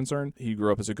grocery concern. He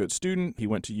grew up as a good student. He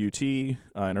went to UT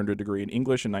and earned a degree in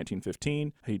English in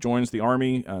 1915. He joins the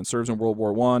Army and serves in World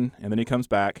War I, and then he comes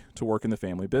back to work in the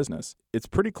family business. It's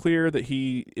pretty clear that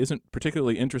he isn't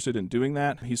particularly interested in doing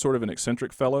that. He's sort of an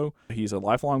eccentric fellow. He's a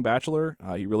lifelong bachelor.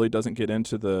 He really doesn't get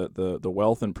into the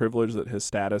wealth and privilege that his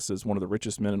status as one of the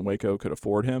richest men in Waco could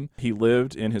afford him. He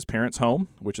lived in his parents' home,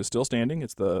 which is still standing.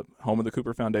 It's the home of the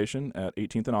Cooper Foundation at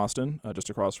 18th and Austin, just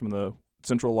across from the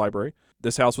Central Library.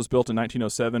 This house was built in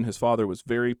 1907. His father was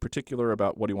very particular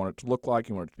about what he wanted it to look like.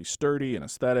 He wanted it to be sturdy and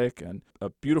aesthetic and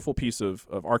a beautiful piece of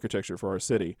architecture for our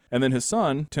city. And then his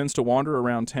son tends to wander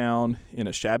around town in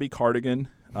a shabby cardigan.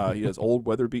 He has old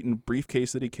weather-beaten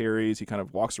briefcase that he carries. He kind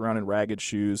of walks around in ragged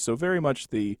shoes. So very much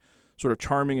the sort of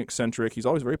charming eccentric. He's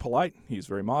always very polite. He's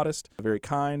very modest, very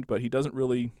kind, but he doesn't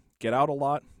really get out a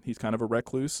lot. He's kind of a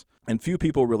recluse, and few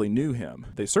people really knew him.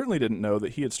 They certainly didn't know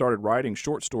that he had started writing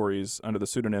short stories under the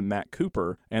pseudonym Mac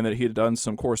Cooper, and that he had done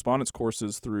some correspondence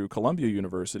courses through Columbia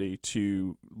University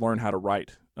to learn how to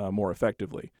write more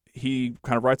effectively. He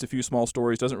kind of writes a few small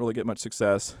stories, doesn't really get much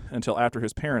success until after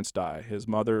his parents die. His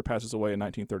mother passes away in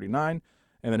 1939,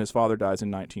 and then his father dies in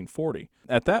 1940.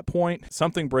 At that point,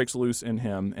 something breaks loose in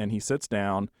him, and he sits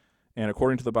down, and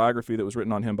according to the biography that was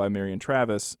written on him by Marion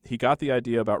Travis, he got the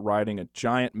idea about writing a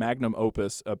giant magnum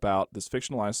opus about this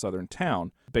fictionalized southern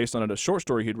town based on a short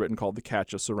story he'd written called The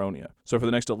Catch of Saronia. So for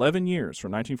the next 11 years,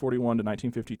 from 1941 to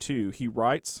 1952, he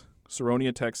writes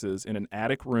Saronia, Texas in an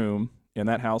attic room in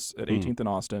that house at 18th and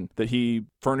Austin that he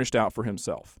furnished out for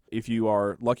himself. If you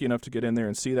are lucky enough to get in there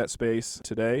and see that space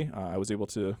today, I was able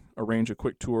to arrange a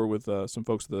quick tour with some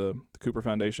folks at the Cooper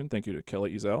Foundation. Thank you to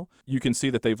Kelly Ezel. You can see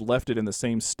that they've left it in the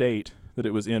same state that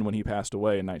it was in when he passed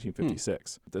away in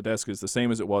 1956. The desk is the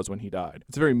same as it was when he died.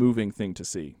 It's a very moving thing to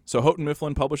see. So Houghton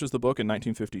Mifflin publishes the book in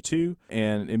 1952,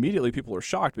 and immediately people are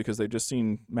shocked because they've just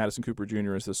seen Madison Cooper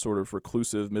Jr. as this sort of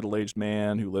reclusive, middle-aged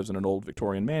man who lives in an old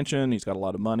Victorian mansion. He's got a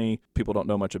lot of money. People don't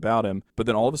know much about him. But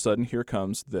then all of a sudden, here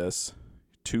comes this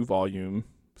 2-volume,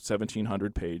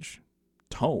 1,700-page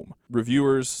tome.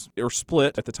 Reviewers are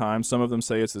split at the time. Some of them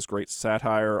say it's this great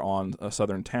satire on a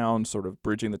southern town, sort of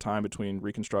bridging the time between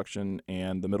Reconstruction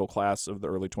and the middle class of the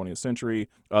early 20th century.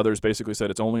 Others basically said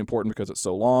it's only important because it's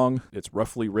so long, it's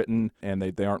roughly written, and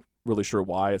they aren't really sure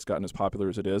why it's gotten as popular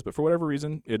as it is, but for whatever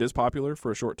reason, it is popular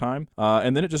for a short time,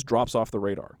 and then it just drops off the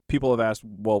radar. People have asked,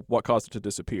 well, what caused it to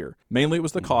disappear? Mainly it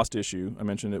was the cost issue. I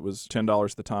mentioned it was $10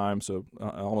 at the time, so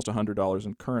almost $100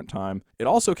 in current time. It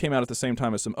also came out at the same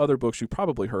time as some other books you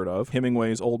probably heard of,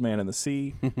 Hemingway's Old Man and the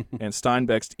Sea and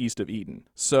Steinbeck's East of Eden.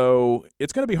 So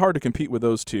it's going to be hard to compete with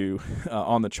those two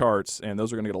on the charts, and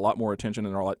those are going to get a lot more attention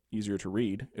and are a lot easier to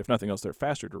read. If nothing else, they're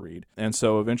faster to read. And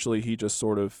so eventually it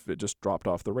just dropped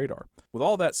off the radar. With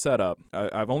all that set up,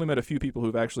 I've only met a few people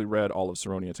who've actually read all of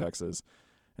Saronia, Texas.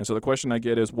 And so the question I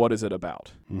get is, what is it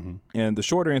about? And the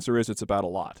short answer is it's about a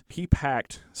lot. He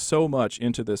packed so much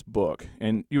into this book,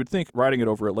 and you would think writing it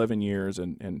over 11 years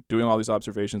and doing all these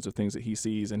observations of things that he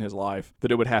sees in his life,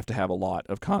 that it would have to have a lot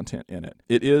of content in it.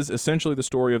 It is essentially the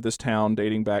story of this town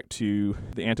dating back to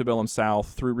the antebellum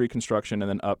South through Reconstruction and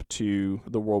then up to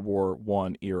the World War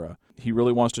I era. He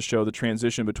really wants to show the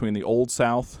transition between the Old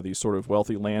South, these sort of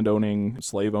wealthy landowning,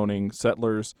 slave-owning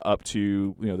settlers, up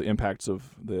to the impacts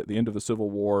of the end of the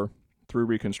Civil War through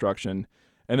Reconstruction,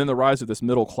 and then the rise of this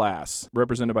middle class,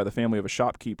 represented by the family of a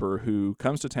shopkeeper who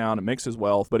comes to town and makes his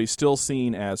wealth, but he's still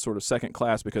seen as sort of second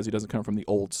class because he doesn't come from the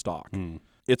old stock.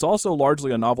 It's also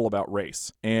largely a novel about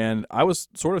race, and I was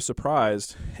sort of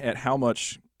surprised at how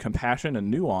much compassion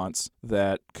and nuance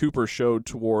that Cooper showed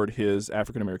toward his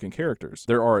African-American characters.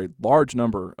 There are a large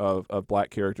number of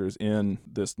black characters in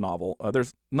this novel.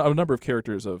 There's a number of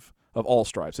characters of all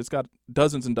stripes. It's got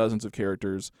dozens and dozens of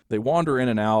characters. They wander in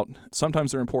and out.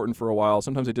 Sometimes they're important for a while.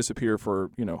 Sometimes they disappear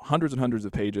for, hundreds and hundreds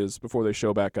of pages before they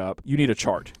show back up. You need a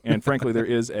chart. And frankly,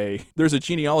 there's a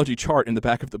genealogy chart in the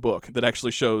back of the book that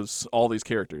actually shows all these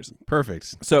characters.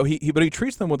 Perfect. So but he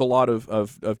treats them with a lot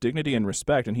of dignity and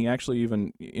respect, and he actually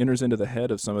even enters into the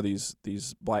head of some of these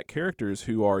black characters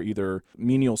who are either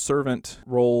menial servant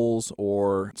roles,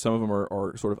 or some of them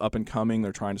are sort of up and coming.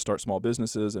 They're trying to start small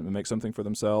businesses and make something for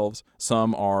themselves.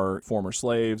 Some are former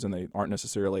slaves, and they aren't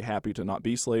necessarily happy to not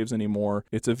be slaves anymore.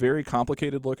 It's a very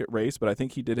complicated look at race, but I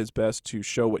think he did his best to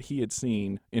show what he had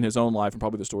seen in his own life and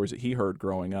probably the stories that he heard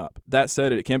growing up. That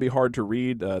said, it can be hard to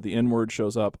read. The N-word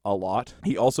shows up a lot.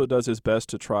 He also does his best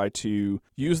to try to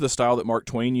use the style that Mark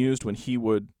Twain used when he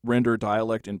would render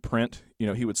dialect in print.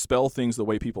 He would spell things the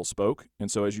way people spoke, and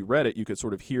so as you read it, you could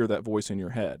sort of hear that voice in your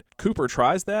head. Cooper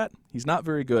tries that. He's not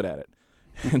very good at it.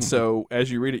 And so as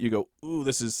you read it, you go, ooh,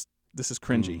 this is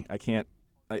cringy. I can't,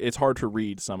 it's hard to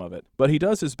read some of it. But he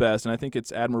does his best, and I think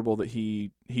it's admirable that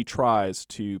he tries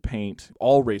to paint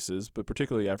all races, but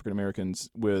particularly African Americans,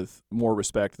 with more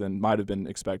respect than might have been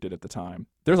expected at the time.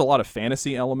 There's a lot of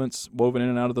fantasy elements woven in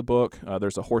and out of the book.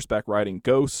 There's a horseback riding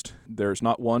ghost. There's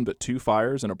not one but two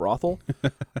fires in a brothel.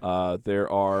 I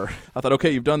thought,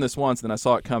 okay, you've done this once, then I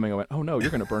saw it coming. I went, oh no,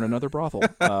 you're going to burn another brothel.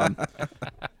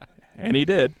 And he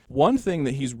did. One thing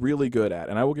that he's really good at,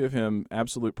 and I will give him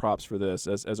absolute props for this,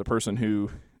 as a person who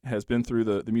has been through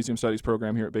the Museum Studies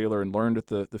program here at Baylor and learned at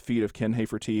the feet of Ken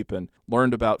Hafertepe and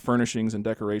learned about furnishings and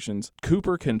decorations,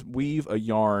 Cooper can weave a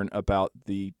yarn about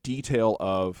the detail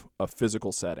of a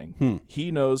physical setting. He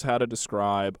knows how to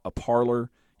describe a parlor.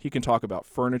 He can talk about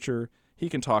furniture. He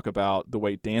can talk about the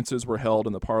way dances were held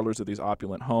in the parlors of these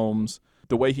opulent homes.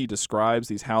 The way he describes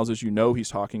these houses, he's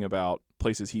talking about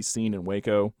places he's seen in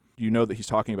Waco. You know that he's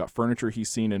talking about furniture he's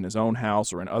seen in his own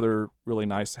house or in other really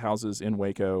nice houses in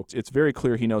Waco. It's very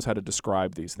clear he knows how to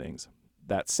describe these things.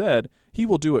 That said, he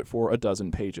will do it for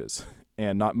 12 pages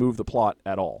and not move the plot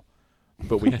at all.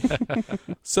 But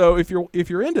so if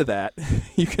you're into that,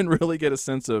 you can really get a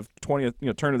sense of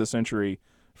 20th, turn of the century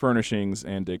furnishings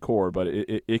and decor, but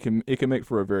it can make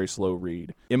for a very slow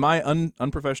read. In my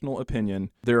unprofessional opinion,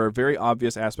 there are very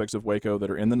obvious aspects of Waco that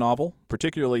are in the novel.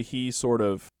 Particularly, he sort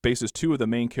of bases two of the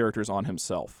main characters on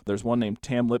himself. There's one named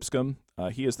Tam Lipscomb.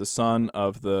 He is the son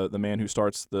of the man who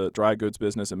starts the dry goods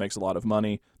business and makes a lot of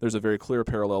money. There's a very clear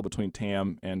parallel between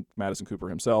Tam and Madison Cooper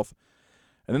himself.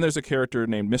 And then there's a character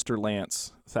named Mr.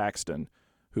 Lance Thaxton,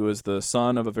 who is the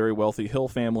son of a very wealthy Hill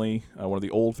family, one of the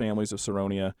old families of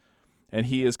Saronia. And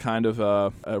he is kind of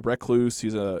a recluse.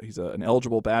 He's an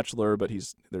eligible bachelor, but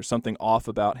there's something off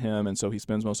about him, and so he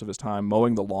spends most of his time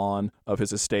mowing the lawn of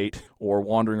his estate or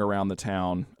wandering around the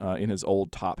town in his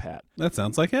old top hat. That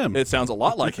sounds like him. It sounds a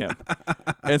lot like him.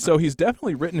 And so he's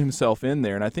definitely written himself in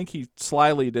there, and I think he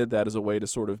slyly did that as a way to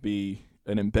sort of be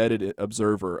an embedded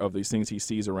observer of these things he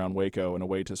sees around Waco and a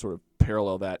way to sort of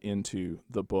parallel that into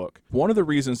the book. One of the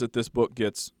reasons that this book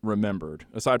gets remembered,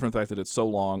 aside from the fact that it's so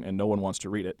long and no one wants to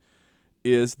read it,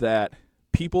 is that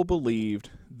people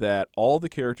believed that all the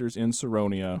characters in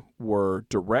Saronia were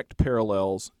direct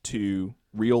parallels to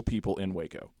real people in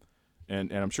Waco.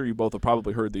 And I'm sure you both have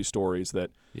probably heard these stories that,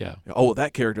 oh,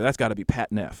 that character, that's got to be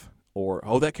Pat Neff. Or,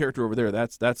 oh, that character over there,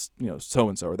 that's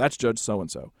so-and-so, or that's Judge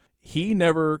so-and-so. He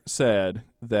never said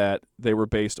that they were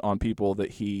based on people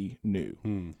that he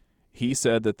knew. He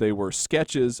said that they were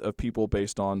sketches of people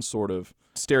based on sort of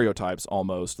stereotypes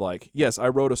almost. Like, yes, I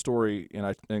wrote a story and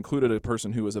I included a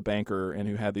person who was a banker and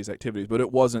who had these activities, but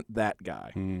it wasn't that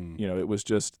guy. It was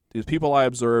people I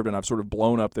observed, and I've sort of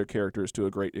blown up their characters to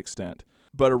a great extent.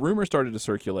 But a rumor started to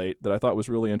circulate that I thought was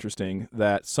really interesting,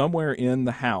 that somewhere in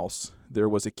the house there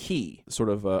was a key, sort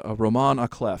of a roman à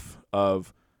clef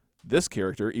of this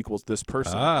character equals this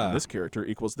person, and this character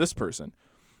equals this person.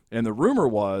 And the rumor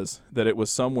was that it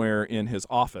was somewhere in his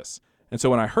office. And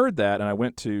so when I heard that and I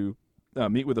went to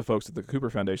meet with the folks at the Cooper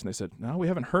Foundation, they said, no, we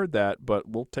haven't heard that, but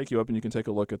we'll take you up and you can take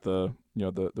a look at the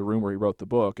room where he wrote the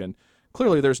book. And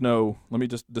clearly let me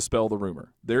just dispel the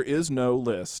rumor. There is no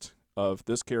list of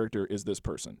this character is this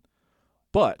person.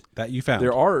 But that you found.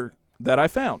 There are that I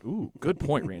found. Ooh, good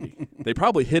point, Randy. They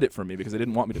probably hid it from me because they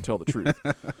didn't want me to tell the truth.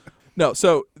 No,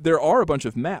 so there are a bunch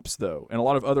of maps, though, and a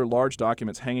lot of other large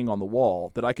documents hanging on the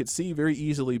wall that I could see very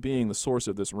easily being the source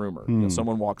of this rumor.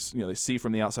 Someone walks, they see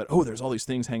from the outside, oh, there's all these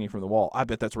things hanging from the wall. I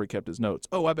bet that's where he kept his notes.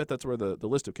 Oh, I bet that's where the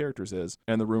list of characters is,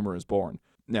 and the rumor is born.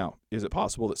 Now, is it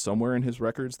possible that somewhere in his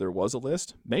records there was a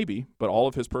list? Maybe, but all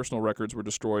of his personal records were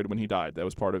destroyed when he died. That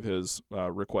was part of his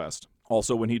request.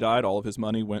 Also, when he died, all of his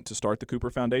money went to start the Cooper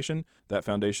Foundation. That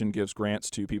foundation gives grants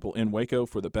to people in Waco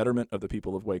for the betterment of the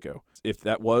people of Waco. If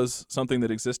that was something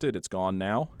that existed, it's gone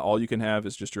now. All you can have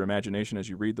is just your imagination as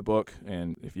you read the book,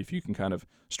 and if you can kind of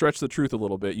stretch the truth a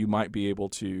little bit, you might be able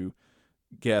to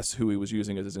guess who he was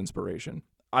using as his inspiration.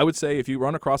 I would say if you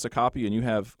run across a copy and you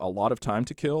have a lot of time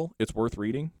to kill, it's worth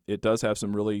reading. It does have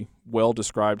some really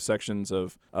well-described sections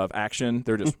of action.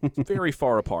 They're just very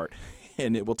far apart,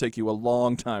 and it will take you a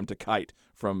long time to kite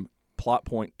from plot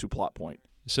point to plot point.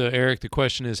 So, Eric, the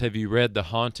question is, have you read The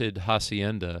Haunted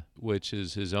Hacienda, which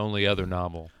is his only other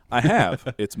novel? I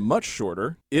have. It's much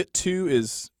shorter. It, too,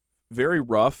 is very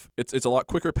rough. It's a lot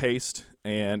quicker paced,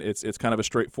 and it's kind of a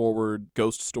straightforward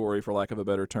ghost story, for lack of a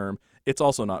better term. It's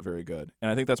also not very good, and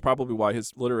I think that's probably why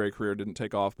his literary career didn't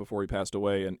take off before he passed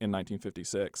away in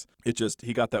 1956.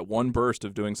 He got that one burst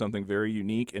of doing something very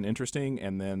unique and interesting,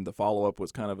 and then the follow-up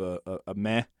was kind of a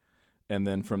meh, and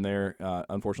then from there,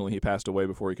 unfortunately, he passed away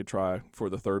before he could try for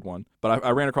the third one. But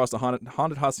I ran across the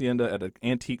Haunted Hacienda at an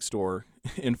antique store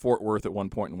in Fort Worth at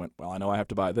one point and went, well, I know I have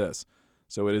to buy this.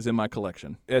 So it is in my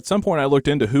collection. At some point, I looked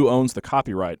into who owns the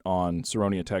copyright on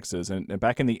Saronia, Texas, and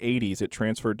back in the 80s, it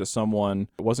transferred to someone.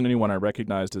 It wasn't anyone I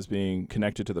recognized as being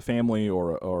connected to the family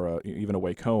or even a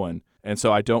Wacoan. And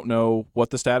so I don't know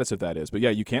what the status of that is. But yeah,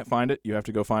 you can't find it. You have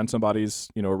to go find somebody's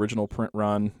original print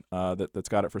run that's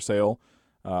got it for sale.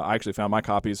 I actually found my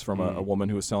copies from a woman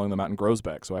who was selling them out in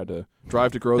Groesbeck, so I had to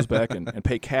drive to Groesbeck and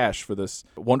pay cash for this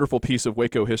wonderful piece of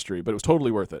Waco history, but it was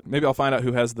totally worth it. Maybe I'll find out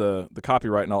who has the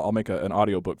copyright, and I'll make an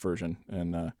audiobook version,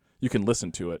 and you can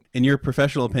listen to it. In your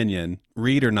professional opinion,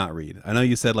 read or not read? I know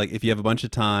you said, if you have a bunch of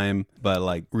time,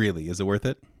 but, really, is it worth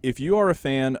it? If you are a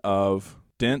fan of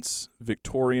dense,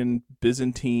 Victorian,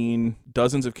 Byzantine,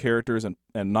 dozens of characters,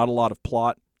 and not a lot of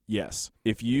plot, yes.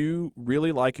 If you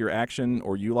really like your action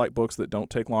or you like books that don't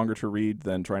take longer to read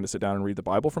than trying to sit down and read the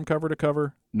Bible from cover to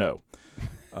cover, no.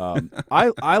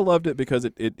 I loved it because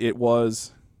it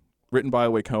was written by a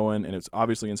Wacoan, and it's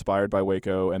obviously inspired by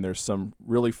Waco, and there's some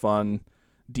really fun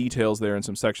details there and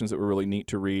some sections that were really neat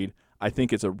to read. I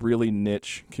think it's a really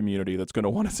niche community that's going to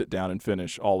want to sit down and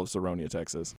finish all of Saronia,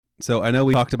 Texas. So I know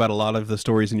we talked about a lot of the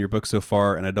stories in your book so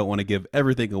far, and I don't want to give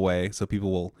everything away so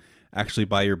people will actually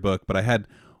buy your book, but I had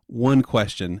one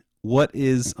question. What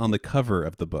is on the cover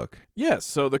of the book? Yes,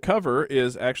 so the cover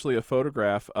is actually a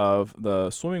photograph of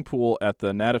the swimming pool at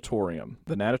the natatorium.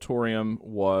 The natatorium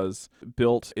was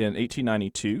built in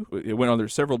 1892. It went under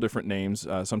several different names.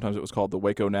 Sometimes it was called the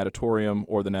Waco Natatorium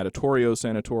or the Natatorio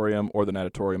Sanatorium or the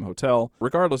Natatorium Hotel.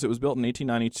 Regardless, it was built in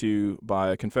 1892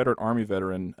 by a Confederate Army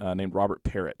veteran named Robert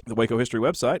Parrott. The Waco History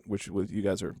website, which you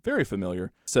guys are very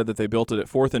familiar, said that they built it at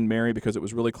 4th and Mary because it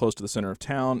was really close to the center of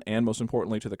town and, most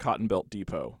importantly, to the Cotton Belt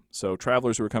Depot. So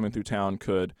travelers who were coming through town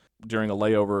could, during a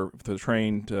layover for the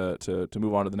train to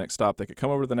move on to the next stop, they could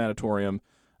come over to the natatorium.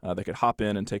 They could hop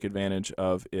in and take advantage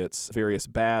of its various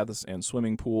baths and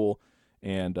swimming pool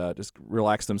and just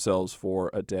relax themselves for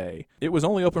a day. It was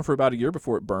only open for about a year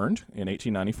before it burned in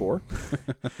 1894.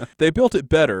 They built it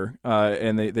better,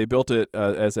 and they built it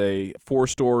as a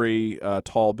 4-story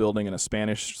tall building in a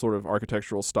Spanish sort of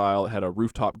architectural style. It had a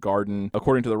rooftop garden.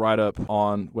 According to the write-up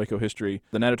on Waco History,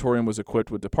 the natatorium was equipped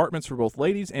with departments for both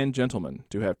ladies and gentlemen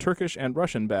to have Turkish and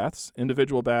Russian baths,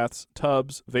 individual baths,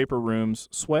 tubs, vapor rooms,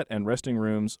 sweat and resting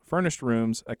rooms, furnished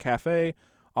rooms, a cafe,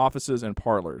 offices, and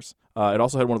parlors. It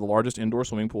also had one of the largest indoor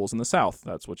swimming pools in the South.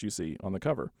 That's what you see on the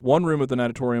cover. One room of the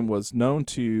natatorium was known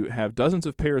to have dozens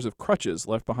of pairs of crutches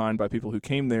left behind by people who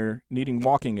came there needing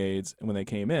walking aids when they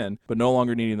came in, but no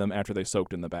longer needing them after they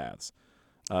soaked in the baths.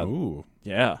 Ooh.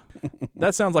 Yeah.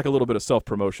 That sounds like a little bit of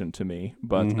self-promotion to me,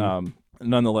 but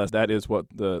nonetheless, that is what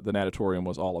the natatorium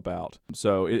was all about.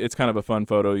 So it's kind of a fun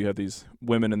photo. You have these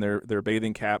women in their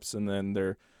bathing caps and then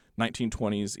their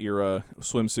 1920s era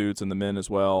swimsuits, and the men as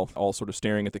well, all sort of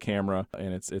staring at the camera,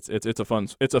 and it's a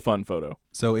fun photo.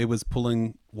 So it was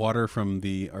pulling water from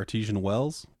the artesian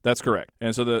wells? That's correct.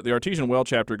 And so the artesian well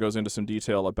chapter goes into some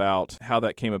detail about how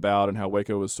that came about and how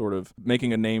Waco was sort of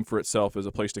making a name for itself as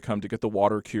a place to come to get the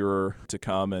water cure, to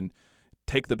come and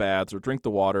take the baths or drink the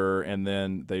water, and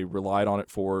then they relied on it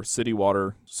for city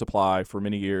water supply for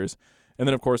many years. And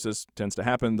then, of course, as tends to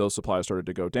happen, those supplies started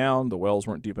to go down. The wells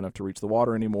weren't deep enough to reach the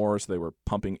water anymore, so they were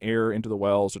pumping air into the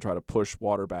wells to try to push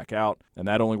water back out. And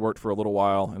that only worked for a little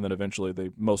while, and then eventually they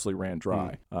mostly ran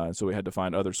dry. So we had to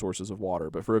find other sources of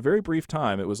water. But for a very brief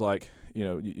time, it was like,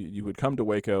 you would come to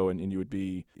Waco and you would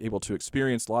be able to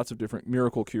experience lots of different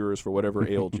miracle cures for whatever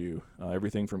ailed you.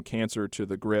 Everything from cancer to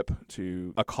the grip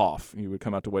to a cough. You would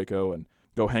come out to Waco and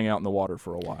go hang out in the water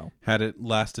for a while. Had it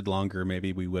lasted longer,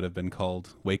 maybe we would have been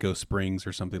called Waco Springs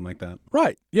or something like that.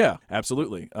 Right. Yeah,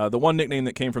 absolutely. The one nickname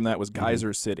that came from that was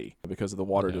Geyser City because of the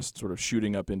water just sort of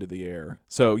shooting up into the air.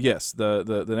 So yes,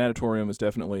 the natatorium is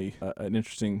definitely an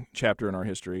interesting chapter in our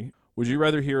history. Would you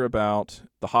rather hear about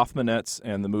the Hoffmanettes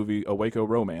and the movie A Waco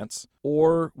Romance,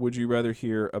 or would you rather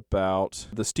hear about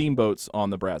the steamboats on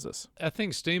the Brazos? I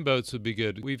think steamboats would be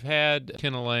good. We've had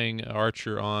Ken Lang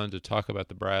Archer on to talk about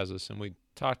the Brazos, and we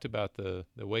talked about the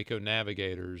Waco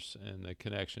Navigators and the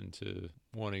connection to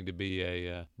wanting to be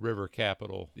a river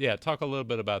capital. Yeah, talk a little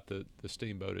bit about the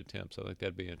steamboat attempts. I think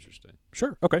that'd be interesting.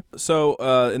 Sure. Okay. So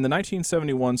in the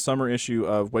 1971 summer issue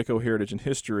of Waco Heritage and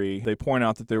History, they point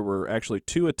out that there were actually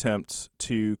 2 attempts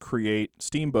to create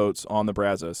steamboats on the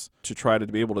Brazos to try to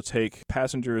be able to take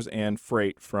passengers and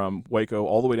freight from Waco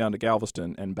all the way down to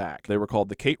Galveston and back. They were called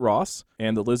the Kate Ross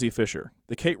and the Lizzie Fisher.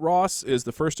 The Kate Ross is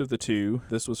the first of the 2.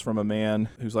 This was from a man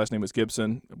whose last name was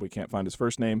Gibson, we can't find his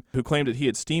first name, who claimed that he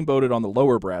had steamboated on the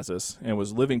lower Brazos and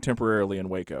was living temporarily in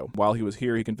Waco. While he was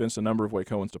here, he convinced a number of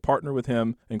Wacoans to partner with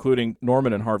him, including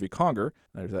Norman and Harvey Conger,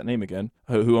 there's that name again,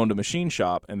 who owned a machine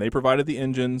shop, and they provided the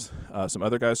engines. Some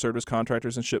other guys served as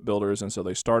contractors and shipbuilders, and so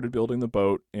they started building the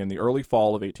boat in the early fall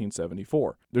of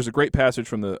 1874. There's a great passage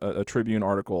from a Tribune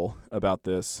article about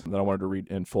this that I wanted to read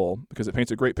in full because it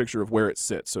paints a great picture of where it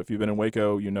sits. So if you've been in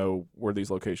Waco, you know where these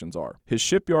locations are. His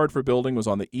shipyard for building was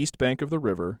on the east bank of the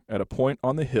river at a point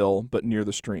on the hill but near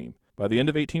the stream. By the end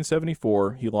of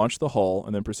 1874, he launched the hull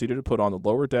and then proceeded to put on the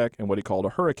lower deck and what he called a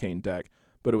hurricane deck,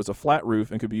 but it was a flat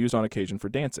roof and could be used on occasion for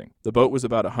dancing. The boat was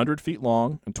about 100 feet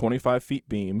long and 25 feet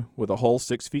beam, with a hull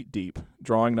 6 feet deep,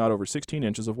 drawing not over 16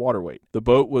 inches of water weight. The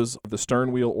boat was of the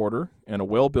stern wheel order and a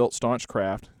well-built, staunch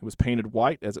craft. It was painted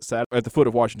white as it sat at the foot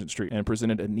of Washington Street and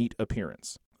presented a neat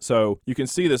appearance. So you can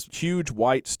see this huge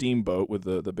white steamboat with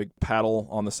the big paddle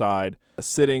on the side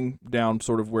sitting down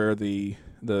sort of where the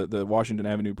Washington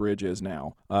Avenue Bridge is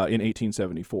now in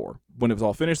 1874. When it was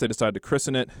all finished, they decided to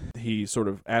christen it. He sort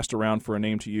of asked around for a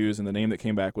name to use, and the name that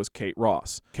came back was Kate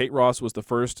Ross. Kate Ross was the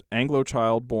first Anglo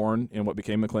child born in what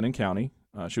became McLennan County.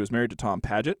 She was married to Tom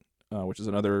Paget, which is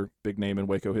another big name in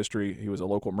Waco history. He was a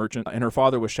local merchant. And her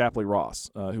father was Shapley Ross,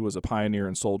 who was a pioneer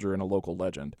and soldier and a local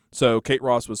legend. So Kate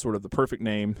Ross was sort of the perfect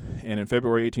name. And in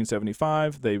February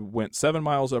 1875, they went 7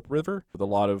 miles upriver with a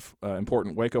lot of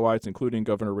important Wacoites, including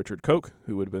Governor Richard Koch,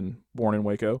 who had been born in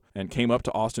Waco, and came up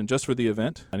to Austin just for the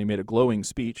event. And he made a glowing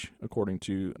speech, according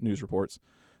to news reports.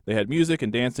 They had music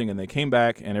and dancing, and they came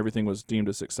back, and everything was deemed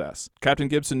a success. Captain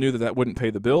Gibson knew that that wouldn't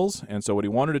pay the bills, and so what he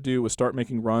wanted to do was start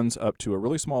making runs up to a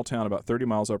really small town about 30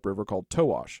 miles upriver called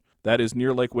Towash. That is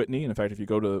near Lake Whitney, and in fact, if you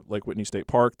go to Lake Whitney State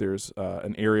Park, there's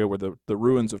an area where the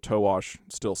ruins of Towash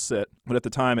still sit. But at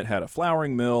the time, it had a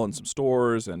flouring mill and some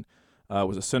stores, and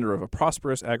was a center of a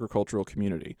prosperous agricultural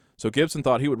community. So Gibson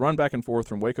thought he would run back and forth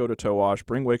from Waco to Towash,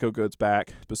 bring Waco goods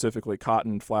back, specifically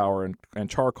cotton, flour, and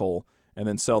charcoal, and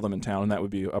then sell them in town, and that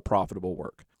would be a profitable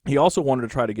work. He also wanted to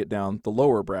try to get down the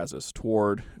lower Brazos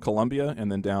toward Columbia and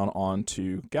then down on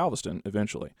to Galveston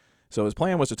eventually. So his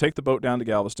plan was to take the boat down to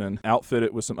Galveston, outfit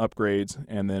it with some upgrades,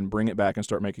 and then bring it back and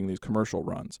start making these commercial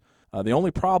runs. The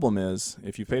only problem is,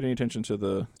 if you paid any attention to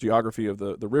the geography of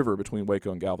the river between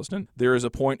Waco and Galveston, there is a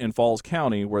point in Falls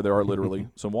County where there are literally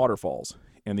some waterfalls.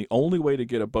 And the only way to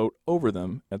get a boat over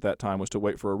them at that time was to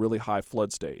wait for a really high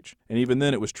flood stage. And even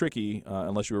then it was tricky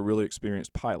unless you were a really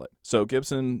experienced pilot. So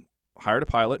Gibson hired a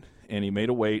pilot, and he made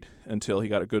a wait until he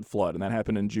got a good flood, and that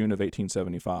happened in June of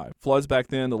 1875. Floods back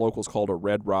then, the locals called a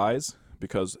red rise,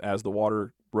 because as the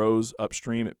water rose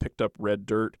upstream, it picked up red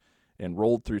dirt and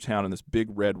rolled through town in this big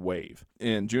red wave.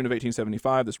 In June of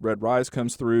 1875, this red rise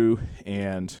comes through,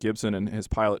 and Gibson and his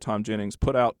pilot, Tom Jennings,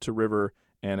 put out to river,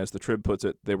 and as the Trib puts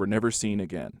it, they were never seen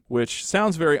again, which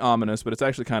sounds very ominous, but it's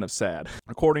actually kind of sad.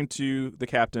 According to the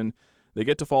captain, they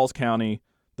get to Falls County,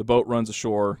 the boat runs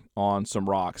ashore on some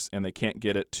rocks, and they can't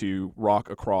get it to rock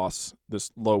across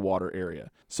this low water area.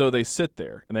 So they sit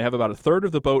there, and they have about a third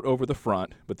of the boat over the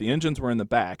front, but the engines were in the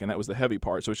back, and that was the heavy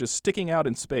part. So it's just sticking out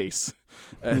in space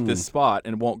at this spot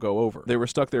and won't go over. They were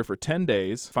stuck there for 10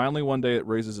 days. Finally, one day it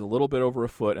raises a little bit over a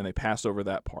foot, and they pass over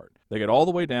that part. They get all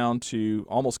the way down to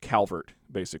almost Calvert,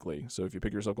 basically. So if you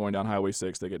pick yourself going down Highway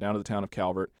 6, they get down to the town of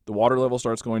Calvert. The water level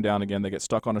starts going down again. They get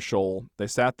stuck on a shoal. They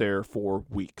sat there for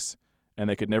weeks, and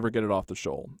they could never get it off the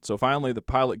shoal. So finally, the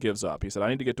pilot gives up. He said, I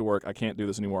need to get to work. I can't do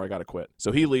this anymore. I got to quit.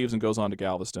 So he leaves and goes on to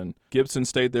Galveston. Gibson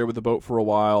stayed there with the boat for a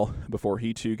while before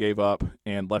he too gave up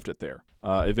and left it there.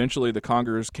 Eventually, the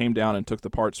Congers came down and took the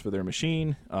parts for their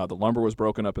machine. The lumber was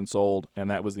broken up and sold,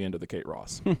 and that was the end of the Kate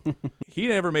Ross. He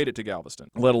never made it to Galveston,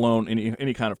 let alone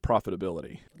any kind of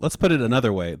profitability. Let's put it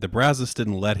another way. The Brazos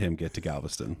didn't let him get to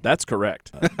Galveston. That's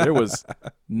correct. There was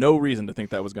no reason to think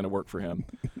that was going to work for him.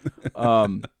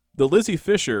 The Lizzie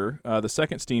Fisher, the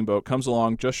second steamboat, comes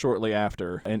along just shortly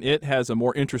after, and it has a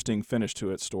more interesting finish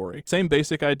to its story. Same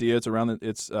basic idea. It's around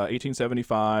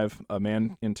 1875. A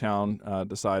man in town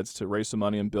decides to raise some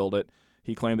money and build it.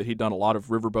 He claimed that he'd done a lot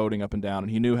of river boating up and down,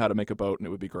 and he knew how to make a boat, and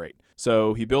it would be great.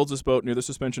 So he builds this boat near the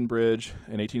suspension bridge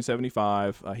in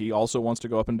 1875. He also wants to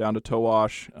go up and down to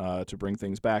Towash to bring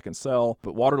things back and sell,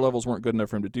 but water levels weren't good enough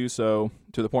for him to do so,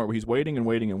 to the point where he's waiting and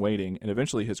waiting and waiting, and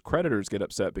eventually his creditors get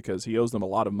upset because he owes them a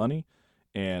lot of money,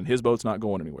 and his boat's not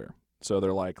going anywhere. So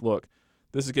they're like, look,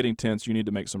 this is getting tense. You need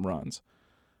to make some runs.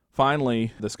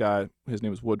 Finally, this guy, his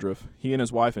name is Woodruff, he and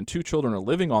his wife and 2 children are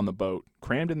living on the boat,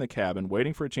 crammed in the cabin,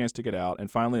 waiting for a chance to get out, and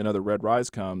finally another red rise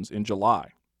comes in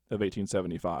July of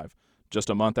 1875, just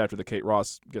a month after the Kate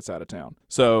Ross gets out of town.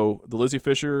 So the Lizzie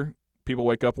Fisher, people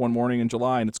wake up one morning in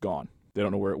July and it's gone. They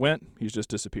don't know where it went. He's just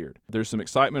disappeared. There's some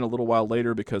excitement a little while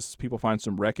later because people find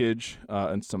some wreckage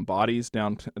and some bodies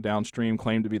downstream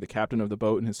claim to be the captain of the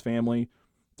boat and his family.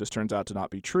 This turns out to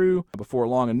not be true. Before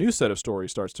long, a new set of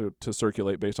stories starts to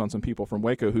circulate based on some people from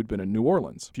Waco who'd been in New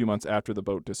Orleans a few months after the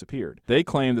boat disappeared. They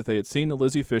claimed that they had seen the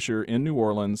Lizzie Fisher in New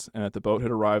Orleans and that the boat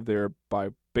had arrived there by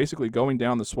basically going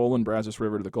down the swollen Brazos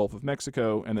River to the Gulf of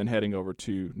Mexico and then heading over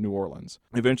to New Orleans.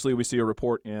 Eventually, we see a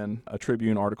report in a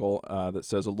Tribune article that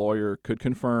says a lawyer could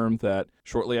confirm that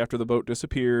shortly after the boat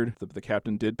disappeared, the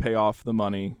captain did pay off the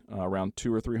money, around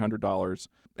 $200 or $300,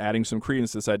 adding some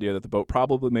credence to this idea that the boat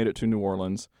probably made it to New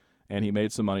Orleans, and he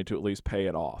made some money to at least pay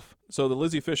it off. So the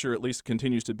Lizzie Fisher at least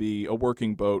continues to be a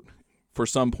working boat for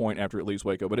some point after it leaves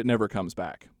Waco, but it never comes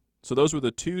back. So those were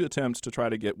the 2 attempts to try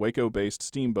to get Waco-based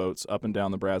steamboats up and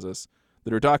down the Brazos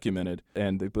that are documented,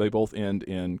 and they both end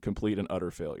in complete and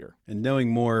utter failure. And knowing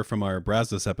more from our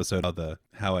Brazos episode of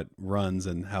how it runs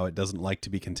and how it doesn't like to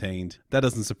be contained, that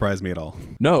doesn't surprise me at all.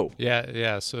 No.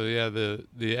 Yeah. So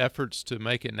the efforts to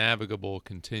make it navigable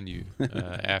continue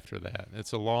after that.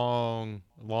 It's a long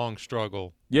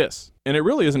struggle. Yes. And it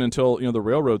really isn't until, the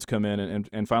railroads come in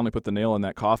and finally put the nail in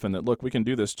that coffin that, look, we can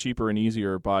do this cheaper and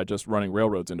easier by just running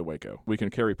railroads into Waco. We can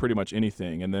carry pretty much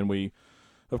anything. And then we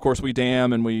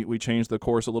dam and we change the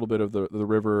course a little bit of the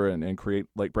river and create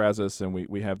Lake Brazos, and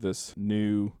we have this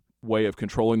new way of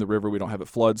controlling the river. We don't have it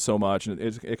flood so much, and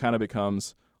it kind of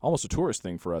becomes almost a tourist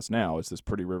thing for us now. It's this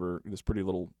pretty river, this pretty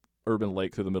little urban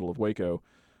lake through the middle of Waco.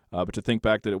 But to think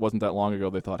back that it wasn't that long ago,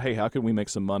 they thought, hey, how can we make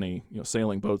some money,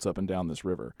 sailing boats up and down this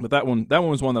river? But that one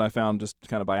was one that I found just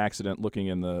kind of by accident looking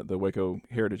in the Waco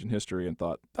Heritage and History and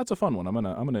thought, that's a fun one. I'm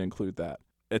gonna include that.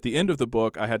 At the end of the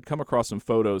book, I had come across some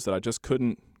photos that I just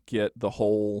couldn't get the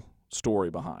whole story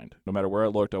behind. No matter where I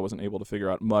looked, I wasn't able to figure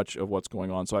out much of what's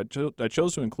going on. So I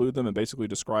chose to include them and basically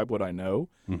describe what I know.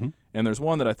 Mm-hmm. And there's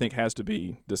one that I think has to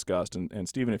be discussed. And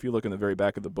Stephen, if you look in the very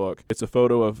back of the book, it's a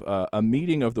photo of a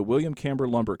meeting of the William Camber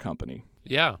Lumber Company.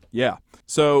 Yeah.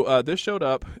 So this showed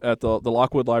up at the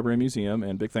Lockwood Library Museum,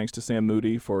 and big thanks to Sam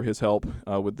Moody for his help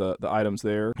with the items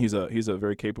there. He's a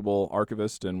very capable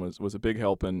archivist and was a big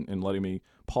help in letting me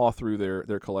paw through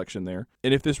their collection there.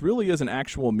 And if this really is an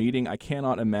actual meeting, I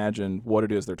cannot imagine what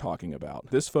it is they're talking about.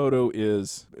 This photo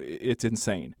it's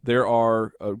insane. There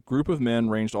are a group of men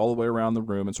ranged all the way around the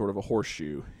room in sort of a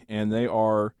horseshoe, and they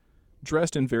are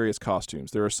dressed in various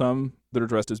costumes. There are some that are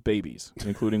dressed as babies,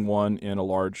 including one in a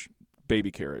large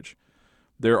baby carriage.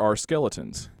 There are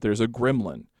skeletons. There's a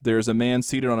gremlin. There's a man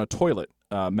seated on a toilet,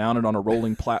 mounted on a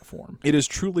rolling platform. It is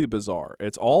truly bizarre.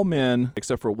 It's all men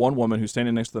except for one woman who's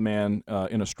standing next to the man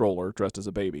in a stroller dressed as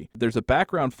a baby. There's a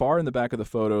background far in the back of the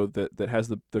photo that has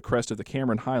the crest of the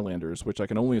Cameron Highlanders, which I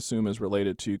can only assume is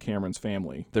related to Cameron's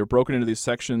family. They're broken into these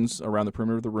sections around the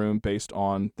perimeter of the room based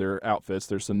on their outfits.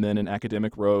 There's some men in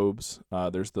academic robes.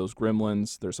 There's those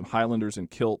gremlins. There's some Highlanders in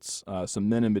kilts. Some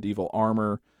men in medieval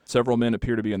armor. Several men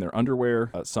appear to be in their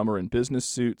underwear. Some are in business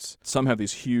suits. Some have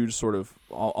these huge sort of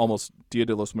almost Dia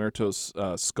de los Muertos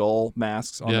skull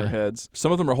masks on their heads.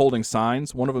 Some of them are holding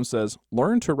signs. One of them says,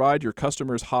 "Learn to ride your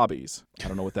customers' hobbies." I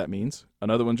don't know what that means.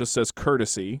 Another one just says,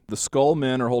 "Courtesy." The skull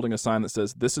men are holding a sign that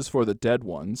says, "This is for the dead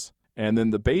ones." And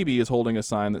then the baby is holding a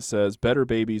sign that says, "Better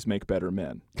babies make better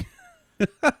men."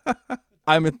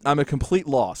 I'm a complete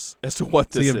loss as to what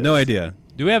this is. So you have no idea.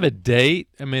 Do we have a date?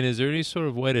 I mean, is there any sort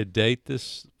of way to date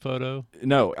this photo?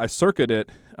 No, I circuit it,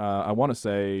 I want to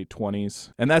say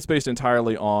 20s. And that's based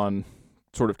entirely on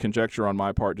sort of conjecture on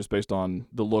my part, just based on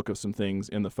the look of some things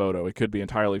in the photo. It could be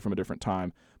entirely from a different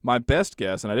time. My best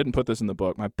guess, and I didn't put this in the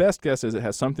book, my best guess is it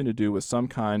has something to do with some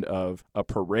kind of a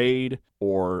parade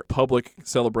or public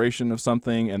celebration of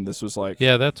something, and this was like...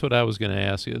 Yeah, that's what I was going to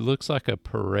ask. It looks like a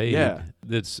parade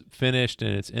that's finished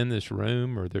and it's in this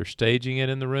room, or they're staging it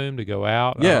in the room to go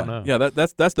out. I don't know. Yeah,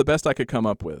 that's the best I could come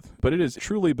up with. But it is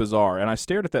truly bizarre, and I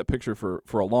stared at that picture for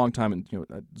a long time, and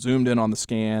I zoomed in on the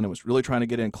scan and was really trying to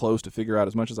get in close to figure out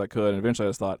as much as I could, and eventually I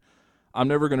just thought, I'm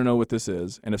never going to know what this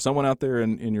is, and if someone out there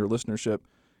in your listenership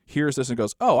hears this and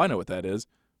goes, "Oh, I know what that is,"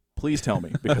 please tell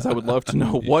me, because I would love to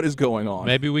know what is going on.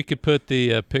 Maybe we could put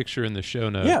the picture in the show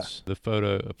notes, the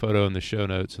photo in the show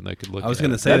notes, and they could look at it. I was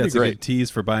going to say that's a good tease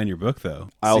for buying your book, though.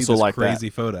 I also like that. Crazy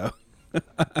photo.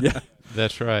 Yeah,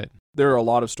 that's right. There are a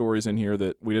lot of stories in here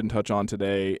that we didn't touch on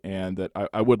today and that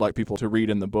I would like people to read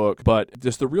in the book. But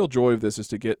just the real joy of this is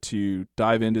to get to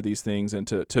dive into these things and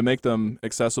to make them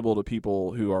accessible to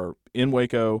people who are in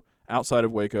Waco, outside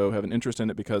of Waco, have an interest in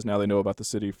it because now they know about the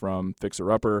city from Fixer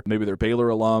Upper. Maybe they're Baylor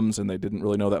alums and they didn't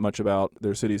really know that much about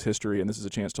their city's history, and this is a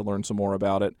chance to learn some more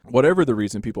about it. Whatever the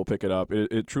reason people pick it up,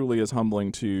 it truly is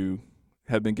humbling to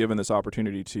have been given this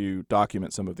opportunity to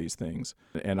document some of these things.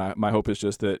 And my hope is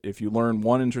just that if you learn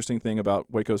one interesting thing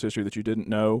about Waco's history that you didn't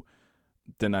know,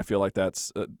 then I feel like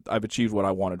that's I've achieved what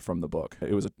I wanted from the book.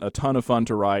 It was a ton of fun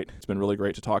to write. It's been really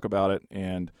great to talk about it,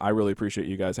 and I really appreciate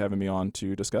you guys having me on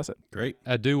to discuss it. Great.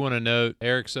 I do want to note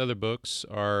Eric's other books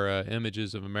are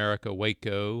Images of America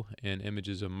Waco and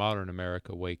Images of Modern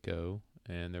America Waco,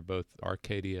 and they're both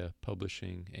Arcadia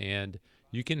Publishing. And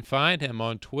you can find him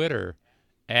on Twitter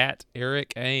at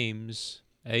Eric Ames,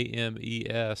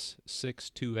 AMES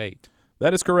 628.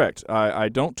 That is correct. I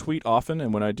don't tweet often,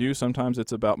 and when I do, sometimes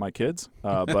it's about my kids.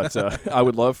 But I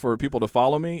would love for people to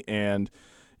follow me and,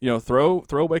 throw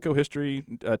Waco history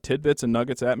tidbits and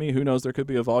nuggets at me. Who knows? There could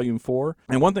be a volume 4.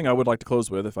 And one thing I would like to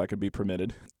close with, if I could be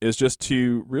permitted, is just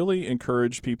to really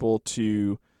encourage people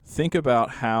to think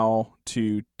about how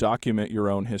to document your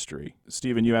own history.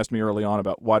 Stephen, you asked me early on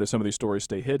about why do some of these stories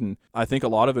stay hidden. I think a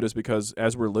lot of it is because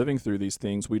as we're living through these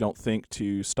things, we don't think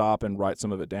to stop and write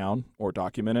some of it down or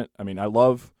document it. I mean, I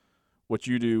love what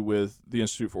you do with the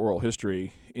Institute for Oral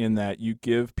History in that you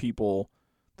give people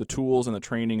the tools and the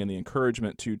training and the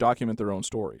encouragement to document their own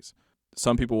stories.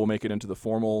 Some people will make it into the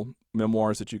formal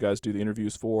memoirs that you guys do the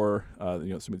interviews for, some of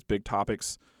these big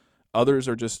topics. Others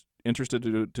are just interested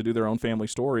to do their own family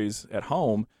stories at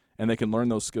home, and they can learn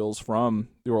those skills from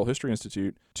the Oral History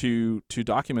Institute to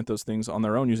document those things on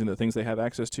their own using the things they have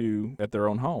access to at their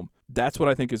own home. That's what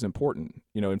I think is important.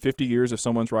 In 50 years, if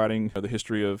someone's writing the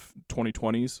history of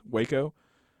 2020's Waco,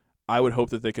 I would hope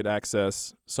that they could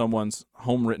access someone's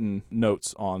home-written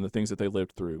notes on the things that they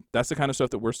lived through. That's the kind of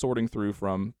stuff that we're sorting through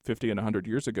from 50 and 100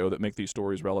 years ago that make these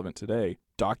stories relevant today.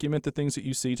 Document the things that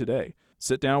you see today.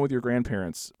 Sit down with your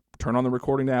grandparents. Turn on the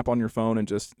recording app on your phone and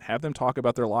just have them talk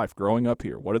about their life growing up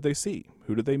here. What did they see?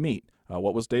 Who did they meet?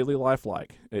 What was daily life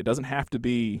like? It doesn't have to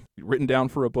be written down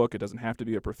for a book. It doesn't have to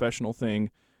be a professional thing.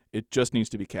 It just needs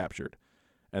to be captured.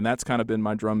 And that's kind of been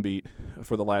my drumbeat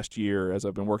for the last year as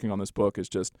I've been working on this book, is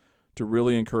just to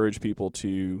really encourage people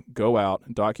to go out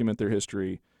and document their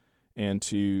history and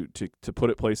to put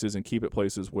it places and keep it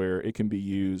places where it can be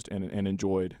used and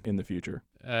enjoyed in the future.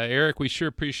 Eric, we sure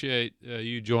appreciate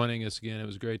you joining us again. It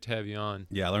was great to have you on.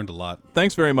 Yeah, I learned a lot.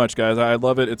 Thanks very much, guys. I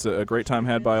love it. It's a great time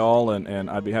had by all, and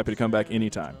I'd be happy to come back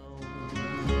anytime.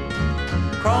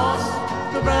 Cross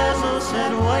the Brazos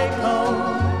and Waco,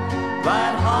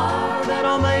 ride hard and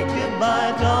I'll make it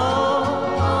by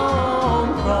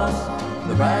dawn. Cross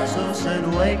the Brazos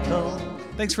and Waco.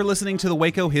 Thanks for listening to the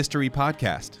Waco History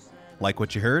Podcast. Like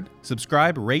what you heard?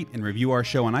 Subscribe, rate, and review our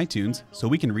show on iTunes so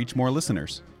we can reach more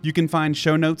listeners. You can find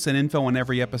show notes and info on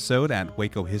every episode at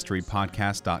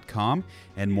wacohistorypodcast.com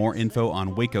and more info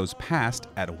on Waco's past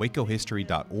at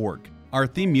wacohistory.org. Our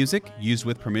theme music, used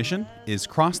with permission, is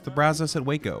Cross the Brazos at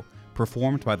Waco,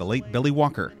 performed by the late Billy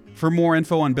Walker. For more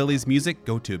info on Billy's music,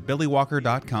 go to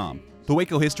billywalker.com. The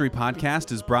Waco History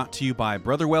Podcast is brought to you by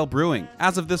Brotherwell Brewing.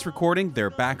 As of this recording,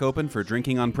 they're back open for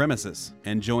drinking on premises.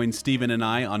 And join Stephen and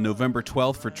I on November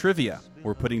 12th for trivia.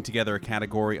 We're putting together a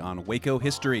category on Waco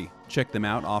history. Check them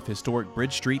out off historic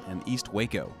Bridge Street in East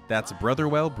Waco. That's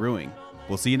Brotherwell Brewing.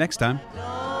 We'll see you next time.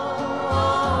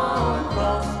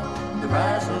 Across the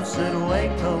Brazos and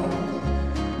Waco,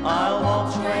 I'll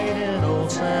walk straight in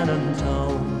old San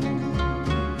Antone.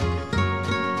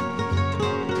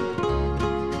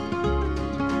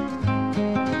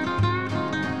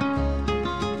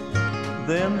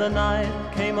 Then the night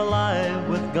came alive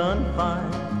with gunfire.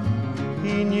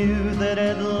 He knew that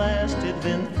at last it'd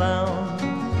been found.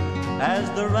 As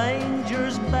the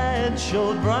Ranger's badge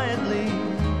showed brightly,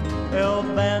 El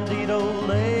Bandito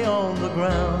lay on the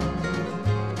ground.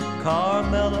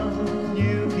 Carmela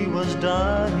knew he was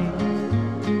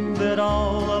dying, that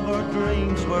all of her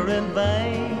dreams were in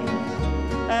vain.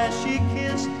 As she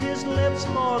kissed his lips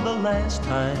for the last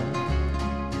time,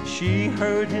 she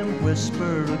heard him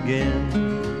whisper again.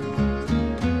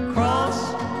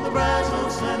 Cross the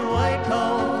Brazos and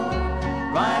Waco,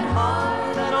 ride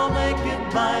hard and I'll make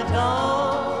it by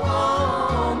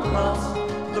dawn. Cross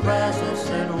the Brazos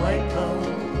and Waco,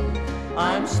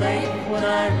 I'm safe when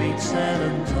I reach San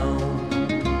Antone.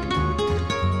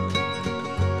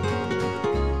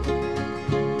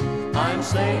 I'm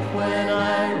safe when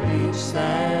I reach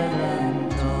San Antone.